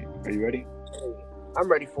what you think. Are you ready? I'm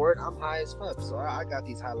ready for it. I'm high as fuck, so I got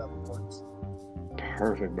these high level points.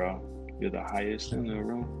 Perfect, bro. You're the highest in the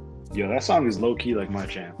room. Yo, that song is low key like my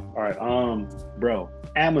jam. All right, bro,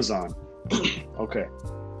 Amazon. Okay.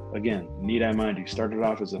 Again, need I mind you, started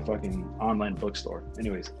off as a fucking online bookstore.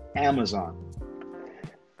 Anyways, Amazon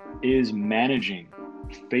is managing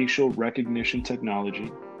facial recognition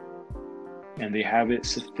technology, and they have it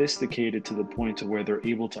sophisticated to the point to where they're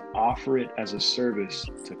able to offer it as a service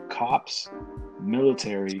to cops,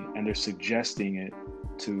 military, and they're suggesting it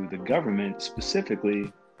to the government,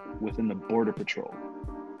 specifically within the Border Patrol.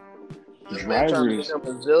 Drivers, trying to become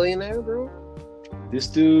a zillionaire, bro? This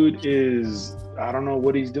dude is, I don't know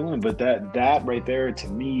what he's doing, but that right there to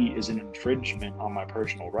me is an infringement on my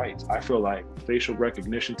personal rights. I feel like facial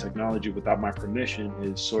recognition technology without my permission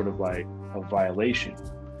is sort of like a violation.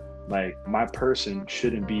 Like my person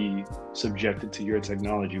shouldn't be subjected to your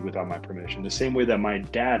technology without my permission. The same way that my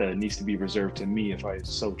data needs to be reserved to me if I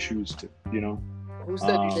so choose to, you know? Who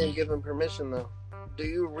said you didn't give him permission though? Do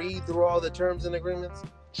you read through all the terms and agreements?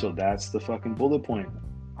 So that's the fucking bullet point.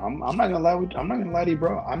 I'm not gonna lie to you,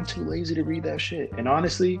 bro. I'm too lazy to read that shit. And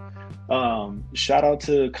honestly, shout out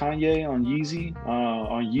to Kanye on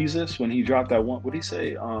Yeezus when he dropped that one. What did he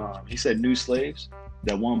say? He said "New Slaves."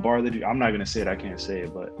 That one bar that I'm not gonna say it. I can't say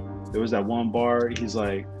it, but there was that one bar. He's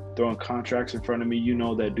like throwing contracts in front of me. You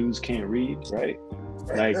know that dudes can't read, right?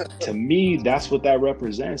 Like to me, that's what that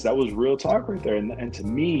represents. That was real talk right there, and to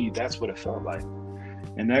me, that's what it felt like.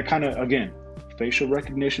 And that kind of, again, facial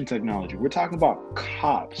recognition technology. We're talking about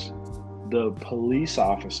cops. The police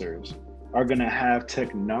officers are going to have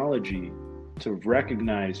technology to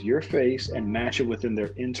recognize your face and match it within their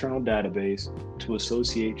internal database to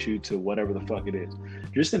associate you to whatever the fuck it is.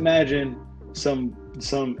 Just imagine some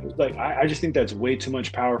like I just think that's way too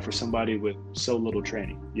much power for somebody with so little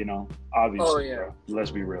training, you know, obviously. Oh yeah. Bro,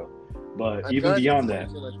 let's be real. But A even judge beyond is that,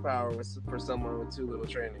 way too much power for someone with too little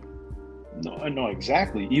training. no,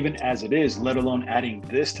 exactly. Even as it is, let alone adding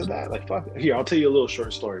this to that. Like, fuck. Here, I'll tell you a little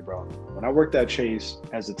short story, bro. When I worked at Chase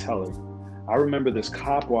as a teller, I remember this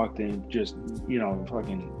cop walked in, just, you know,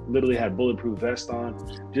 fucking literally had bulletproof vest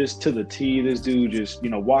on, just to the T. This dude just, you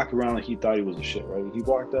know, walked around like he thought he was a shit, right? He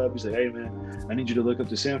walked up, he said, hey, man, I need you to look up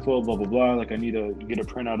this info, blah, blah, blah. Like, I need to get a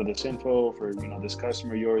printout of this info for, you know, this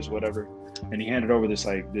customer of yours, whatever. And he handed over this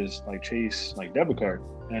Chase, like, debit card.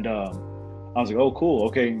 And, I was like, oh, cool.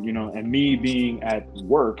 Okay. You know, and me being at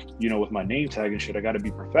work, you know, with my name tag and shit, I got to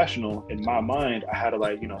be professional. In my mind, I had to,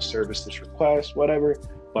 like, you know, service this request, whatever.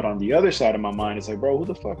 But on the other side of my mind, it's like, bro, who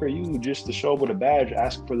the fuck are you just to show up with a badge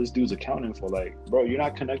asking for this dude's account info? Like, bro, you're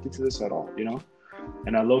not connected to this at all, you know?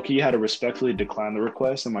 And I low-key had to respectfully decline the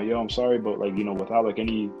request. I'm like, yo, I'm sorry, but, like, you know, without, like,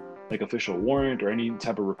 any, like, official warrant or any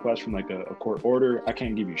type of request from, like, a court order, I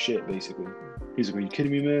can't give you shit, basically. He's like, are you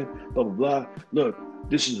kidding me, man? Blah, blah, blah. Look,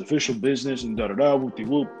 this is official business and da-da-da,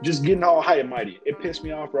 whoop-de-whoop. Just getting all high and mighty. It pissed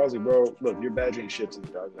me off, bro. I was like, bro, look, your badge ain't shit to me,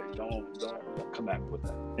 dog. Like, don't come at me with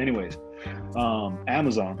that. Anyways,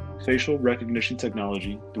 Amazon, facial recognition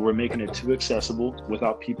technology, we're making it too accessible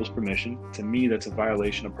without people's permission. To me, that's a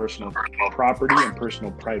violation of personal property and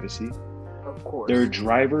personal privacy. Of course. Their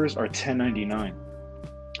drivers are 1099.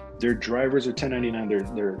 They're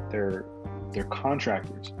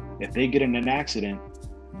contractors. If they get in an accident,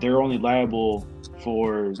 they're only liable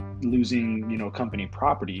for losing, you know, company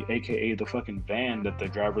property, aka the fucking van that the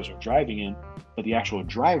drivers are driving in, but the actual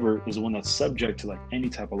driver is the one that's subject to, like, any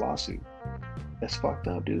type of lawsuit. That's fucked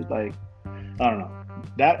up, dude. Like, I don't know.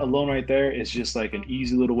 That alone right there is just like an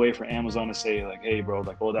easy little way for Amazon to say, like, hey, bro,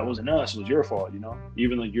 like, oh, that wasn't us, it was your fault, you know?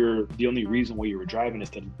 Even though you're the only reason why you were driving is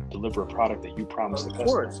to deliver a product that you promised the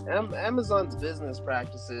customer. Of course. Amazon's business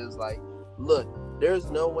practices, like, look,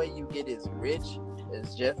 there's no way you get as rich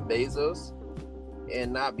as Jeff Bezos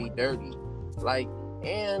and not be dirty. Like,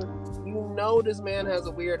 and you know this man has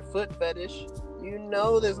a weird foot fetish. You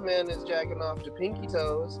know this man is jacking off to pinky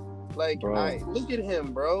toes. Like, look at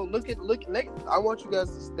him, bro. Look. I want you guys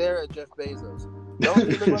to stare at Jeff Bezos. Don't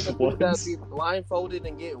you look like a dude that'd be blindfolded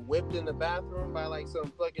and get whipped in the bathroom by, like,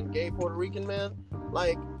 some fucking gay Puerto Rican man?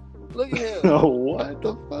 Like, look at him. Oh, what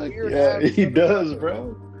the fuck? Yeah, he does,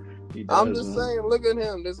 bro. I'm just saying, look at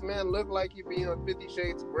him. This man looked like he'd be on 50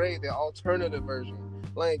 Shades of Grey, the alternative version.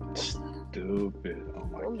 Like, stupid. Oh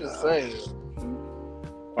my God. I'm just saying.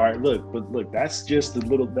 All right, look, that's just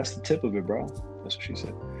that's the tip of it, bro. That's what she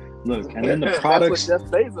said. Look, and then the products. That's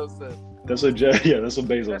what Jeff Bezos said. That's what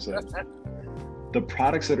Bezos said. The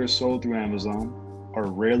products that are sold through Amazon are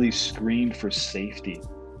rarely screened for safety.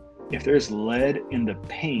 If there's lead in the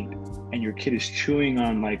paint and your kid is chewing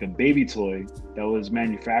on, like, a baby toy that was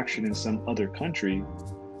manufactured in some other country,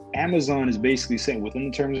 Amazon is basically saying, within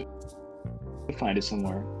the terms, you'll find it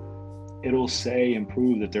somewhere, it'll say and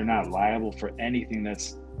prove that they're not liable for anything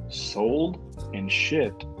that's sold and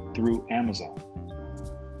shipped through Amazon.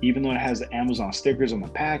 Even though it has the Amazon stickers on the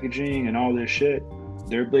packaging and all this shit,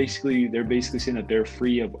 they're basically saying that they're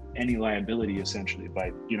free of any liability, essentially.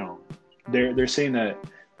 By, you know, they're saying that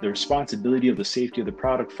the responsibility of the safety of the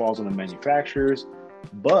product falls on the manufacturers.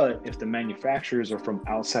 But if the manufacturers are from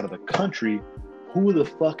outside of the country, who the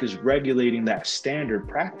fuck is regulating that standard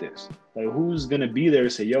practice? Like, who's gonna be there to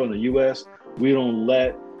say, yo, in the US, we don't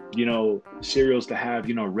let, you know, cereals to have,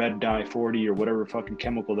 you know, red dye 40 or whatever fucking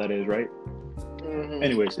chemical that is, right? Mm-hmm.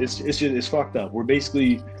 Anyways, it's fucked up. We're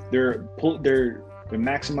basically, they're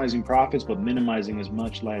maximizing profits but minimizing as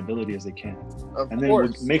much liability as they can. Of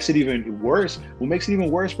course. What makes it even worse,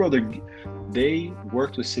 bro, they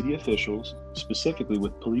worked with city officials, specifically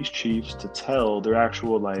with police chiefs, to tell their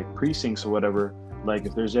actual, like, precincts or whatever, like,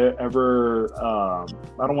 if there's ever I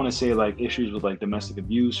don't want to say, like, issues with, like, domestic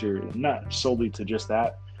abuse, or not solely to just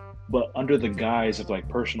that, but under the guise of, like,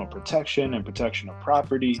 personal protection and protection of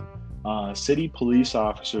property, city police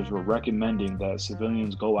officers were recommending that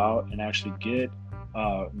civilians go out and actually get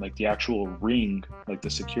like the actual ring, like the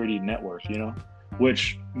security network, you know,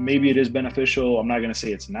 which maybe it is beneficial. I'm not going to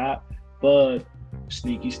say it's not, but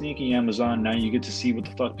sneaky Amazon. Now you get to see what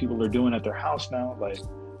the fuck people are doing at their house now. Like,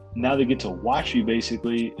 now they get to watch you,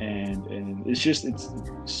 basically. And it's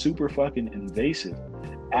super fucking invasive.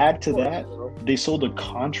 Add to that, they sold a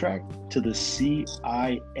contract to the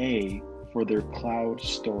CIA for their cloud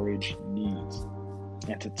storage needs.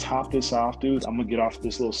 And to top this off, dude, I'm gonna get off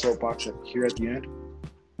this little soapbox here at the end.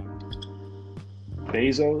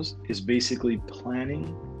 Bezos is basically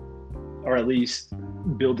planning, or at least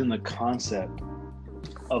building the concept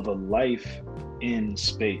of a life in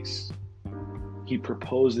space. He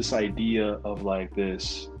proposed this idea of like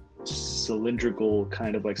this cylindrical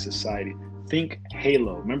kind of like society. Think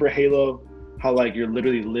Halo. Remember Halo? How like you're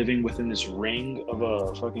literally living within this ring of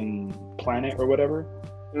a fucking planet or whatever?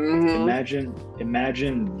 Imagine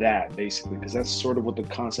that basically, because that's sort of what the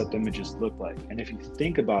concept images look like. And if you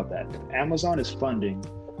think about that, if Amazon is funding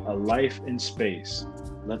a life in space,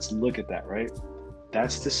 let's look at that, right?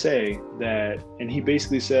 That's to say that, and he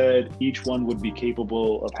basically said each one would be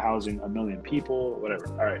capable of housing 1 million people, whatever.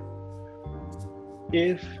 All right.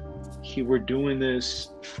 If he were doing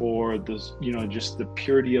this for this, just the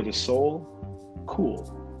purity of a soul,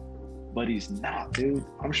 cool. But he's not, dude.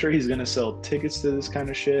 I'm sure he's gonna sell tickets to this kind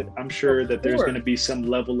of shit. I'm sure that there's gonna be some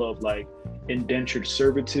level of like indentured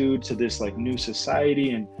servitude to this like new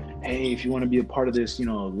society. And hey, if you want to be a part of this,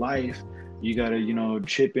 life, you gotta,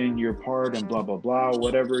 chip in your part and blah blah blah,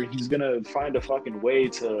 whatever. He's gonna find a fucking way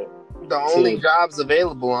to. The only jobs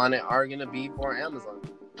available on it are gonna be for Amazon.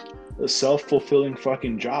 A self-fulfilling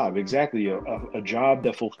fucking job, exactly. A job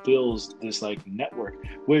that fulfills this like network.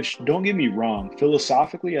 Which, don't get me wrong,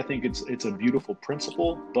 philosophically, I think it's a beautiful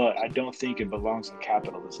principle, but I don't think it belongs in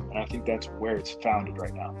capitalism, and I think that's where it's founded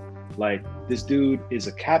right now. Like, this dude is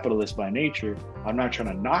a capitalist by nature. I'm not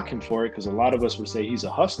trying to knock him for it, because a lot of us would say he's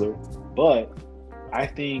a hustler, but I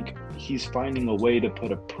think he's finding a way to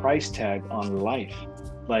put a price tag on life.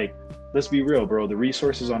 Like, let's be real, bro. The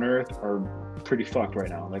resources on Earth are pretty fucked right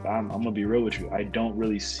now. Like, I'm gonna be real with you. I don't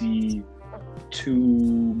really see too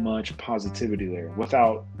much positivity there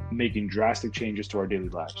without making drastic changes to our daily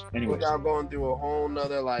lives. Anyways, without going through a whole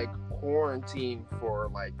nother like quarantine for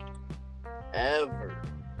like ever.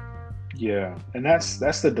 Yeah, and that's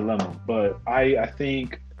the dilemma. But I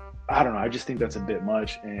think, I don't know, I just think that's a bit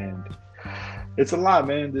much, and it's a lot,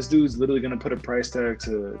 man. This dude's literally gonna put a price tag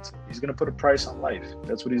he's gonna put a price on life.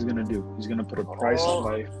 That's what he's gonna do. He's gonna put a price on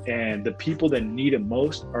life, and the people that need it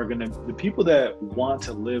most the people that want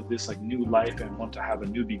to live this like new life and want to have a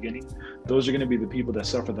new beginning, those are gonna be the people that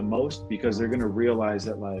suffer the most, because they're gonna realize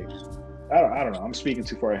that, like, I don't know, I'm speaking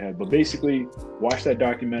too far ahead, but basically watch that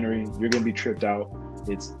documentary. You're gonna be tripped out.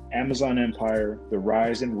 It's Amazon Empire: The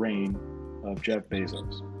Rise and Reign of Jeff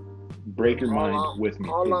Bezos. Break your mind with me.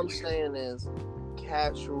 All I'm saying is,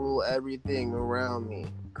 cash rule everything around me.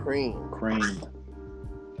 Cream.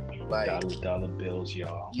 Like, dollar bills,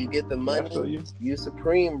 y'all. You get the money, you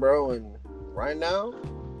supreme, bro. And right now,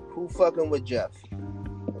 who fucking with Jeff?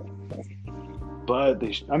 But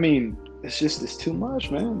it's too much,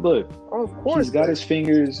 man. Look, of course, he's got his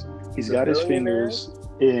fingers. He's got his fingers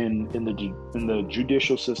in the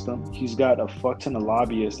judicial system. He's got a fuck ton of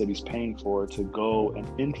lobbyists that he's paying for to go and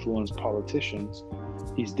influence politicians.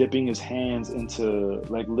 He's dipping his hands into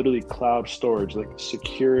like literally cloud storage, like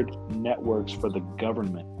secured networks for the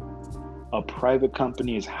government. A private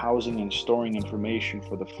company is housing and storing information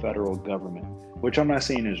for the federal government, which I'm not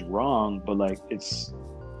saying is wrong, but like it's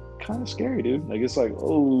kind of scary, dude. Like, it's like,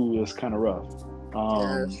 oh, that's kind of rough.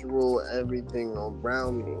 Cash rule everything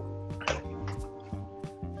around me.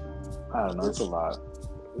 I don't know. It's a lot.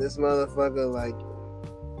 This motherfucker, like,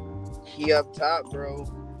 he up top, bro.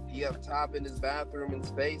 He up top in his bathroom in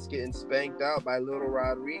space, getting spanked out by little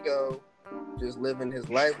Rodrigo, just living his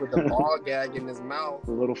life with a ball gag in his mouth.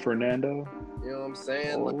 The little Fernando. You know what I'm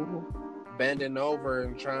saying? Like, bending over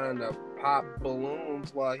and trying to pop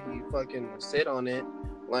balloons while he fucking sit on it.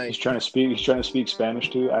 Like, he's trying to speak Spanish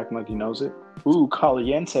too, acting like he knows it. Ooh,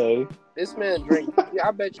 caliente. This man drink.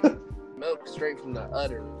 I bet you milk straight from the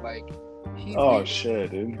udder. Like, weird.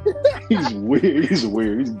 Shit, dude. He's weird. He's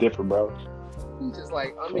weird. He's different, bro. He's just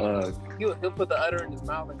like, he'll put the udder in his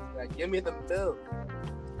mouth and he's like, "Give me the milk."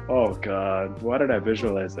 Oh God, why did I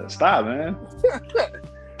visualize that? Stop, man.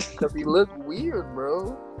 Because he looked weird,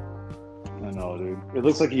 bro. I know, dude. It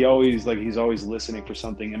looks like he's always listening for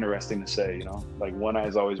something interesting to say, Like one eye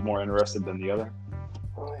is always more interested than the other.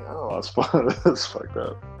 Oh, that's fucked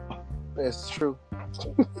up. It's true.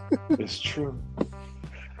 It's true.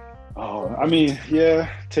 Oh, I mean, yeah,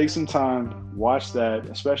 take some time, watch that,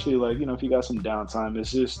 especially like, if you got some downtime.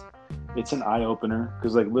 It's an eye opener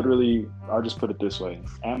because like literally, I'll just put it this way.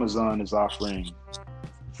 Amazon is offering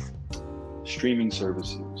streaming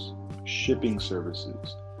services, shipping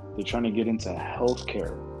services. They're trying to get into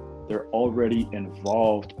healthcare. They're already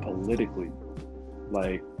involved politically.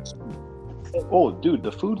 Like, oh, dude,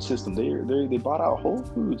 the food system. They bought out Whole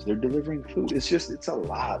Foods. They're delivering food. It's a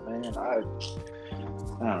lot, man. I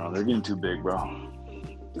don't know. They're getting too big, bro.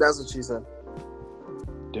 That's what she said.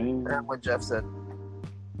 Damn. That's what Jeff said.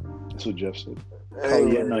 That's what Jeff said.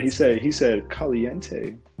 No, he said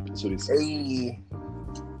caliente. That's what he said. Hey.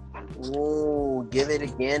 Ooh, give it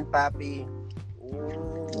again, papi.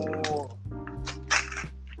 Ooh.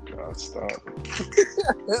 God, stop.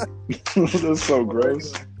 That's so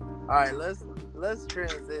gross. All right, let's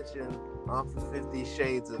transition off of 50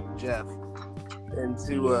 Shades of Jeff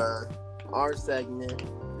into our segment.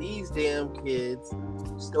 These damn kids,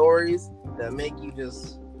 stories that make you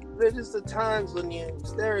they're just the times when you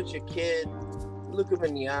stare at your kid, look them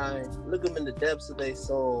in the eye, look them in the depths of their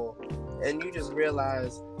soul, and you just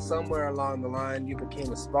realize somewhere along the line you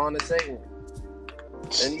became a spawn of Satan.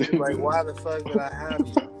 And you're like, why the fuck did I have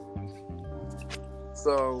you?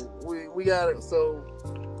 So we got it. So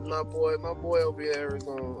my boy over there is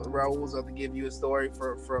Raul's about to give you a story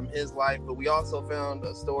from his life, but we also found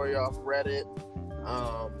a story off Reddit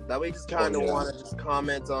that we just kind of want to just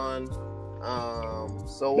comment on.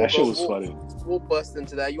 So that shit was funny. We'll bust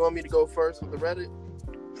into that. You want me to go first with the Reddit?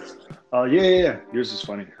 Yeah. Yours is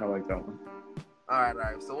funny. I like that one. All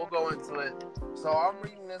right. So we'll go into it. So I'm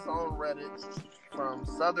reading this on Reddit from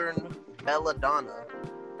Southern Belladonna.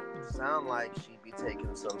 Sound like she'd be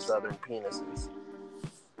taking some Southern penises.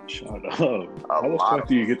 Shut up. How the fuck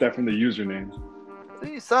do you get that from the username?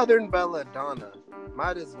 See, Southern Belladonna.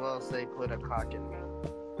 Might as well say put a cock in me.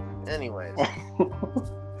 Anyways.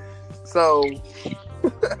 So.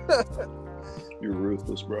 You're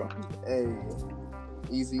ruthless, bro. Hey.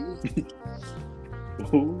 Easy.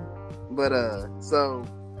 But, so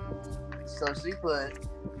she put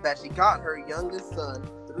that she caught her youngest son,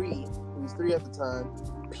 3, he was 3 at the time,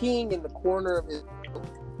 peeing in the corner of his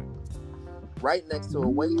right next to a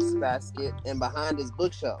wastebasket and behind his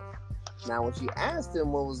bookshelf. Now, when she asked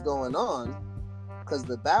him what was going on, because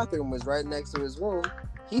the bathroom was right next to his room,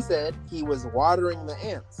 he said he was watering the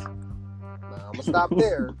ants. Now, I'm gonna stop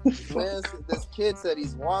there. This kid said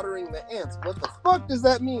he's watering the ants. What the fuck does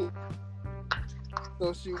that mean?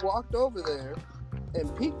 So she walked over there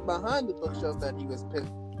and peeked behind the bookshelf that he was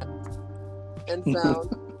pissed and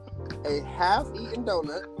found a half-eaten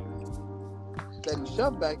donut that he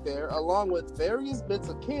shoved back there, along with various bits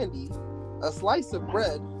of candy, a slice of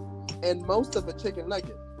bread, and most of a chicken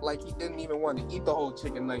nugget. Like he didn't even want to eat the whole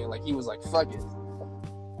chicken nugget. Like he was like, fuck it.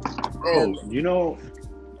 And,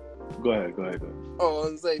 go ahead. Oh,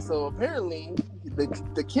 and say, so apparently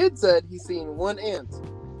the kid said he's seen one ant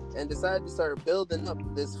and decided to start building up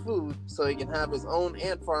this food so he can have his own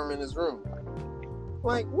ant farm in his room.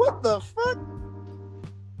 Like, what the fuck?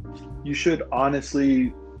 You should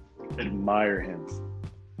honestly admire him.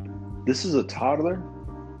 This is a toddler,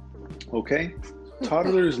 okay?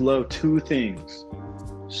 Toddlers love 2 things: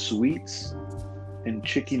 sweets and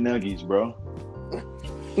chicken nuggies, bro.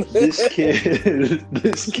 This kid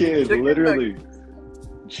chicken literally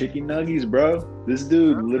chicken nuggies, bro. This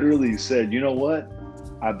dude literally said, you know what?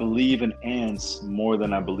 I believe in ants more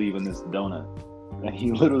than I believe in this donut. And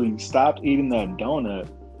he literally stopped eating that donut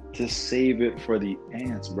to save it for the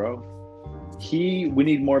ants, bro. We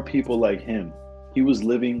need more people like him. He was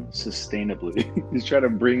living sustainably. He's trying to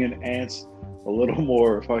bring in ants a little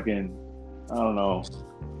more fucking, I don't know.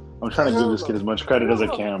 I'm trying to give this kid as much credit as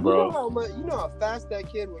I can, bro. You know how fast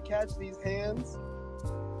that kid would catch these hands?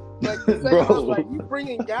 Like, bro. Like, you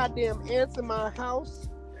bringing goddamn ants in my house?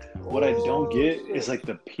 What I don't get is like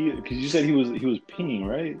the pee, because you said he was peeing,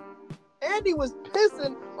 right? And he was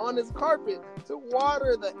pissing on his carpet to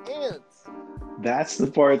water the ants. That's the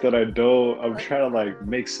part that I'm trying to like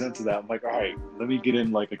make sense of that. I'm like, all right, let me get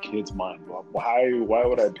in like a kid's mind. Why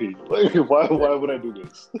would I pee? Like, why would I do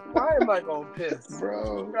this? Why am I gonna piss,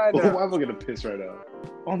 bro? Right now. Why am I gonna piss right now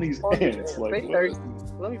on these ants? Like, they thirsty.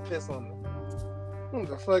 Let me piss on them. What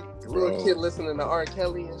the fuck, little kid listening to R.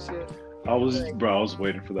 Kelly and shit. I was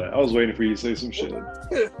waiting for that. I was waiting for you to say some shit.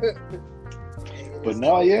 But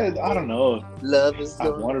no, yeah, I don't know. Love is I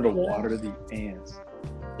wanted to water the ants.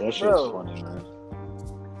 That shit was funny, man.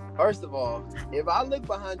 First of all, if I look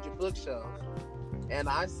behind your bookshelf and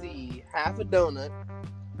I see half a donut,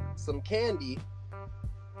 some candy,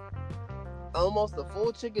 almost a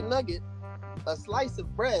full chicken nugget, a slice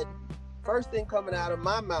of bread, first thing coming out of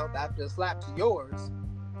my mouth after a slap to yours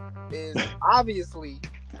is obviously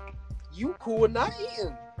you cool and not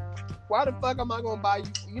eating. Why the fuck am I gonna buy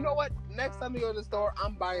you? You know what? Next time you go to the store,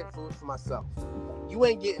 I'm buying food for myself. You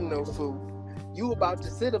ain't getting no food. You about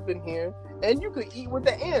to sit up in here and you could eat with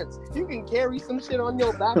the ants. You can carry some shit on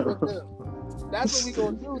your back with them. That's what we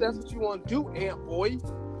gonna do. That's what you want to do, ant boy.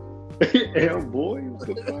 Ant boy? What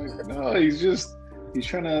the fuck? No, he's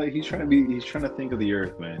trying to think of the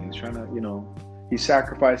earth, man. He's trying to, he's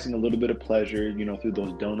sacrificing a little bit of pleasure, through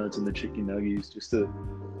those donuts and the chicken nuggies just to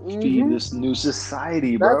feed this new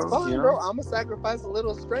society, bro. That's fine, bro. I'm gonna sacrifice a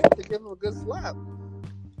little strength to give him a good slap.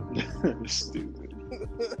 Stupid.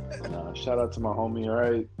 Nah, shout out to my homie, all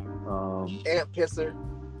right? Ant pisser.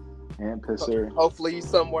 Ant pisser. Hopefully he's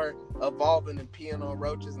somewhere evolving and peeing on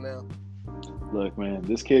roaches now. Look, man,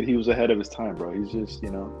 this kid, he was ahead of his time, bro. He's just, he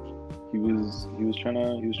was trying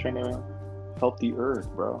to help the earth,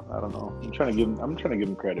 bro. I don't know. I'm trying to give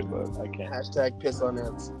him credit, but I can't. Hashtag piss on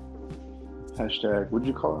ants. Hashtag, what'd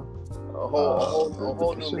you call it? A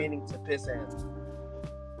whole new meaning to piss ant.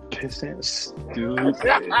 Piss ant, stupid.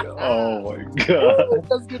 Oh my god.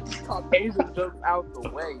 Let's get these Caucasian jokes out the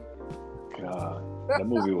way. God, that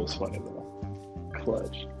movie was funny though.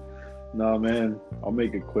 Clutch. Nah, man, I'll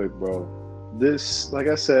make it quick, bro. This, like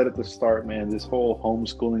I said at the start, man, this whole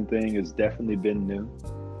homeschooling thing has definitely been new.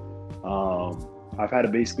 I've had to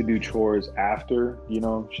basically do chores after,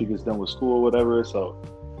 she gets done with school or whatever. So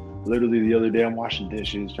literally the other day I'm washing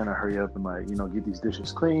dishes, trying to hurry up and get these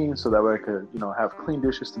dishes clean so that way I could, have clean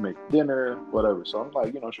dishes to make dinner, whatever. So I'm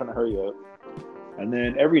trying to hurry up. And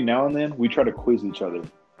then every now and then we try to quiz each other.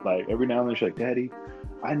 Like every now and then she's like, Daddy,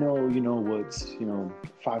 I know, what's,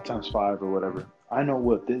 5 times 5 or whatever. I know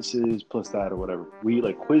what this is plus that or whatever. We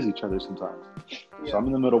quiz each other sometimes. Yeah. So I'm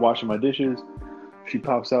in the middle of washing my dishes. She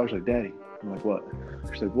pops out. She's like, Daddy. I'm like, what?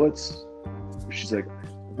 She's like, what's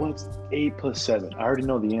 8 plus 7? I already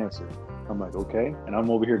know the answer. I'm like, okay. And I'm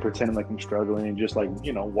over here pretending like I'm struggling and just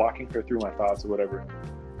walking her through my thoughts or whatever.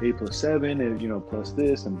 8 plus 7 is, plus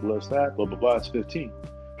this and plus that, blah, blah, blah. It's 15.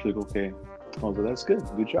 She's like, okay. I was like, that's good.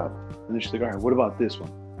 Good job. And then she's like, all right, what about this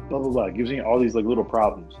one? Blah, blah, blah. It gives me all these little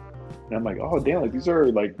problems. And I'm like, oh, damn, these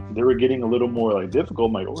are they were getting a little more difficult.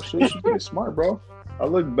 I'm like, oh shit, she's pretty smart, bro. I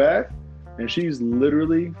look back and she's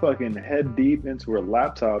literally fucking head deep into her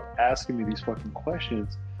laptop asking me these fucking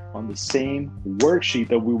questions on the same worksheet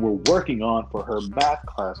that we were working on for her math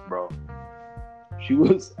class, bro. She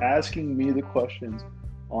was asking me the questions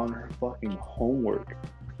on her fucking homework.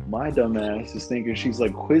 My dumb ass is thinking she's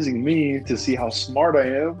quizzing me to see how smart I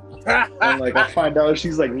am. And I find out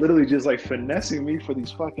she's literally just finessing me for these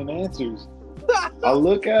fucking answers. I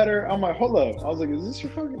look at her, I'm like, hold up. I was like, is this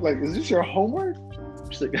your fucking is this your homework?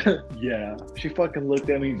 She's like, yeah. She fucking looked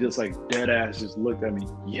at me just dead ass just looked at me.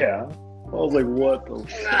 Yeah. I was like, what the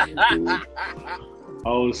fuck, dude? I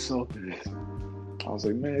was so pissed. I was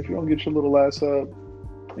like, man, if you don't get your little ass up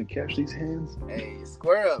and catch these hands. Hey,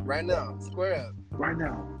 square up right now. Square up. Right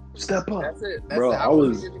now. Step up. That's it. Bro, I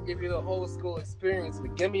was going to give you the whole school experience,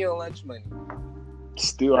 but give me your lunch money.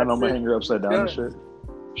 Still, I know I'm going to hang her upside down and shit.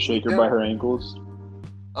 Shake her by her ankles.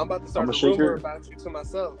 I'm about to start a rumor about you to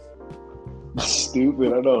myself.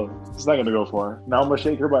 Stupid, I know. It's not going to go far. Now I'm going to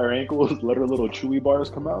shake her by her ankles, let her little chewy bars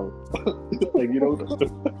come out.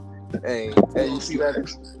 Hey, you see that?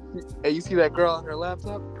 Hey, you see that girl on her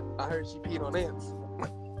laptop? I heard she peed on ants.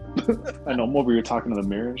 I know, I'm over here talking to the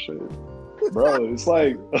mirror and shit. Bro, it's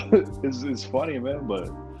it's funny, man, but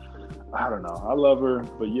I don't know. I love her,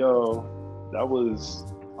 but I'm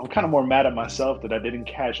kind of more mad at myself that I didn't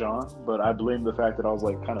catch on, but I blame the fact that I was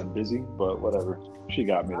kind of busy, but whatever. She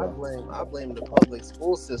got me though. I blame the public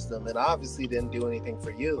school system. It obviously didn't do anything for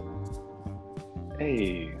you.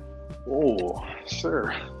 Hey. Oh,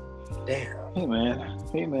 sure. Damn.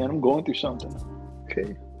 Hey man, I'm going through something.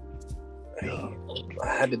 Okay. Hey,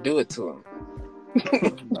 I had to do it to him.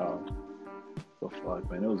 No. Oh, fuck,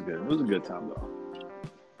 man. It was good. It was a good time, though.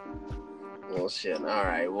 Well, shit. All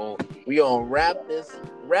right. Well, we gonna wrap this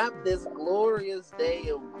glorious day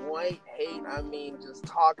of white hate. I mean, just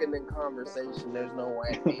talking and conversation. There's no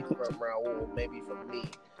white hate from Raul. Maybe from me.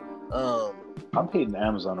 I'm hating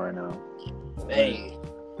Amazon right now. Hey,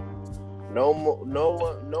 no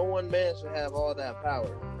one man should have all that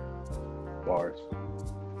power. Bars.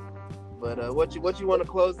 But what you want to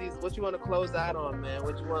close out on, man?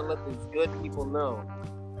 What you want to let these good people know?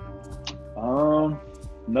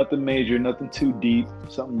 Nothing major, nothing too deep.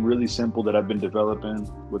 Something really simple that I've been developing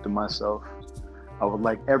within myself. I would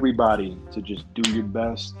like everybody to just do your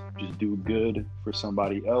best, just do good for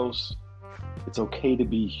somebody else. It's okay to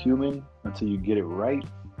be human until you get it right.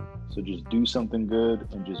 So just do something good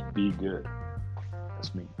and just be good.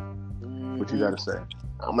 That's me. Mm-hmm. What you got to say?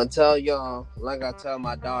 I'm going to tell y'all, like I tell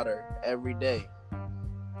my daughter every day,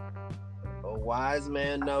 a wise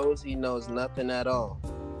man knows he knows nothing at all.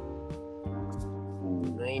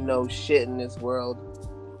 There ain't no shit in this world.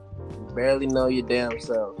 You barely know your damn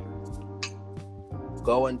self.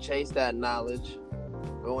 Go and chase that knowledge.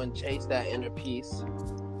 Go and chase that inner peace.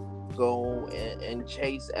 Go and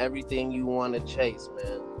chase everything you want to chase,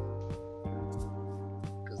 man.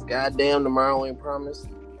 Because goddamn, tomorrow ain't promised.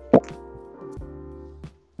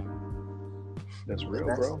 That's real,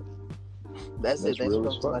 bro. That's it. That's real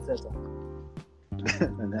my TED Talk.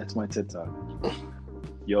 And that's my TED Talk.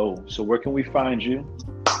 Yo, so where can we find you?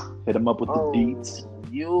 Hit him up with the beats.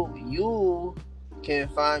 You can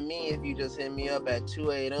find me if you just hit me up at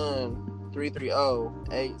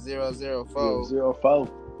 280-330-8004. 004.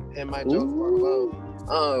 Hit my jokes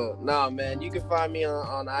below. Nah, man. You can find me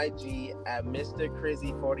on IG at Mr.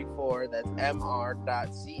 Crizzy44. That's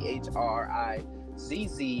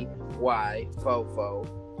MR.CHRIZZY Fofo.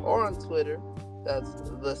 Or on Twitter, that's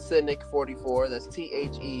the Cynic44. That's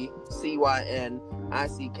TheCynick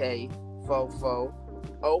Fofo.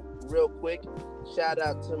 Oh, real quick, shout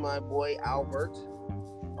out to my boy Albert,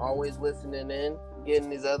 always listening in, getting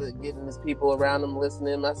his people around him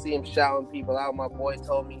listening. I see him shouting people out. My boy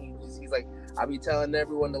told me he's like, I be telling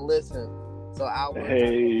everyone to listen. So Albert,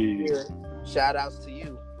 hey, shout outs to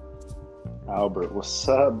you. Albert, what's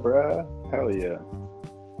up, bruh? Hell yeah.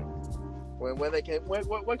 Where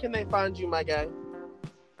can they find you, my guy?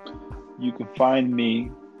 You can find me.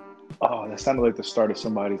 Oh, that sounded like the start of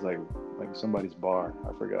somebody's like somebody's bar.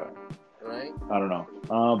 I forgot. Right. I don't know.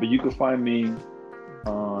 But you can find me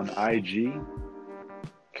on IG,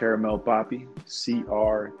 Caramel Poppy,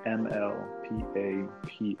 CRMLPAPI.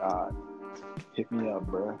 Hit me up,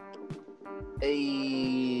 bro.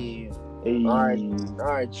 Hey. All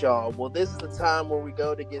right, y'all. Well, this is the time where we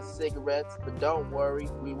go to get cigarettes, but don't worry,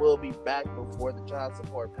 we will be back before the child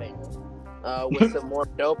support payment with some more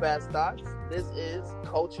dope ass thoughts. This is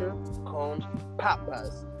Culture con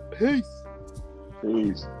Papas. Peace.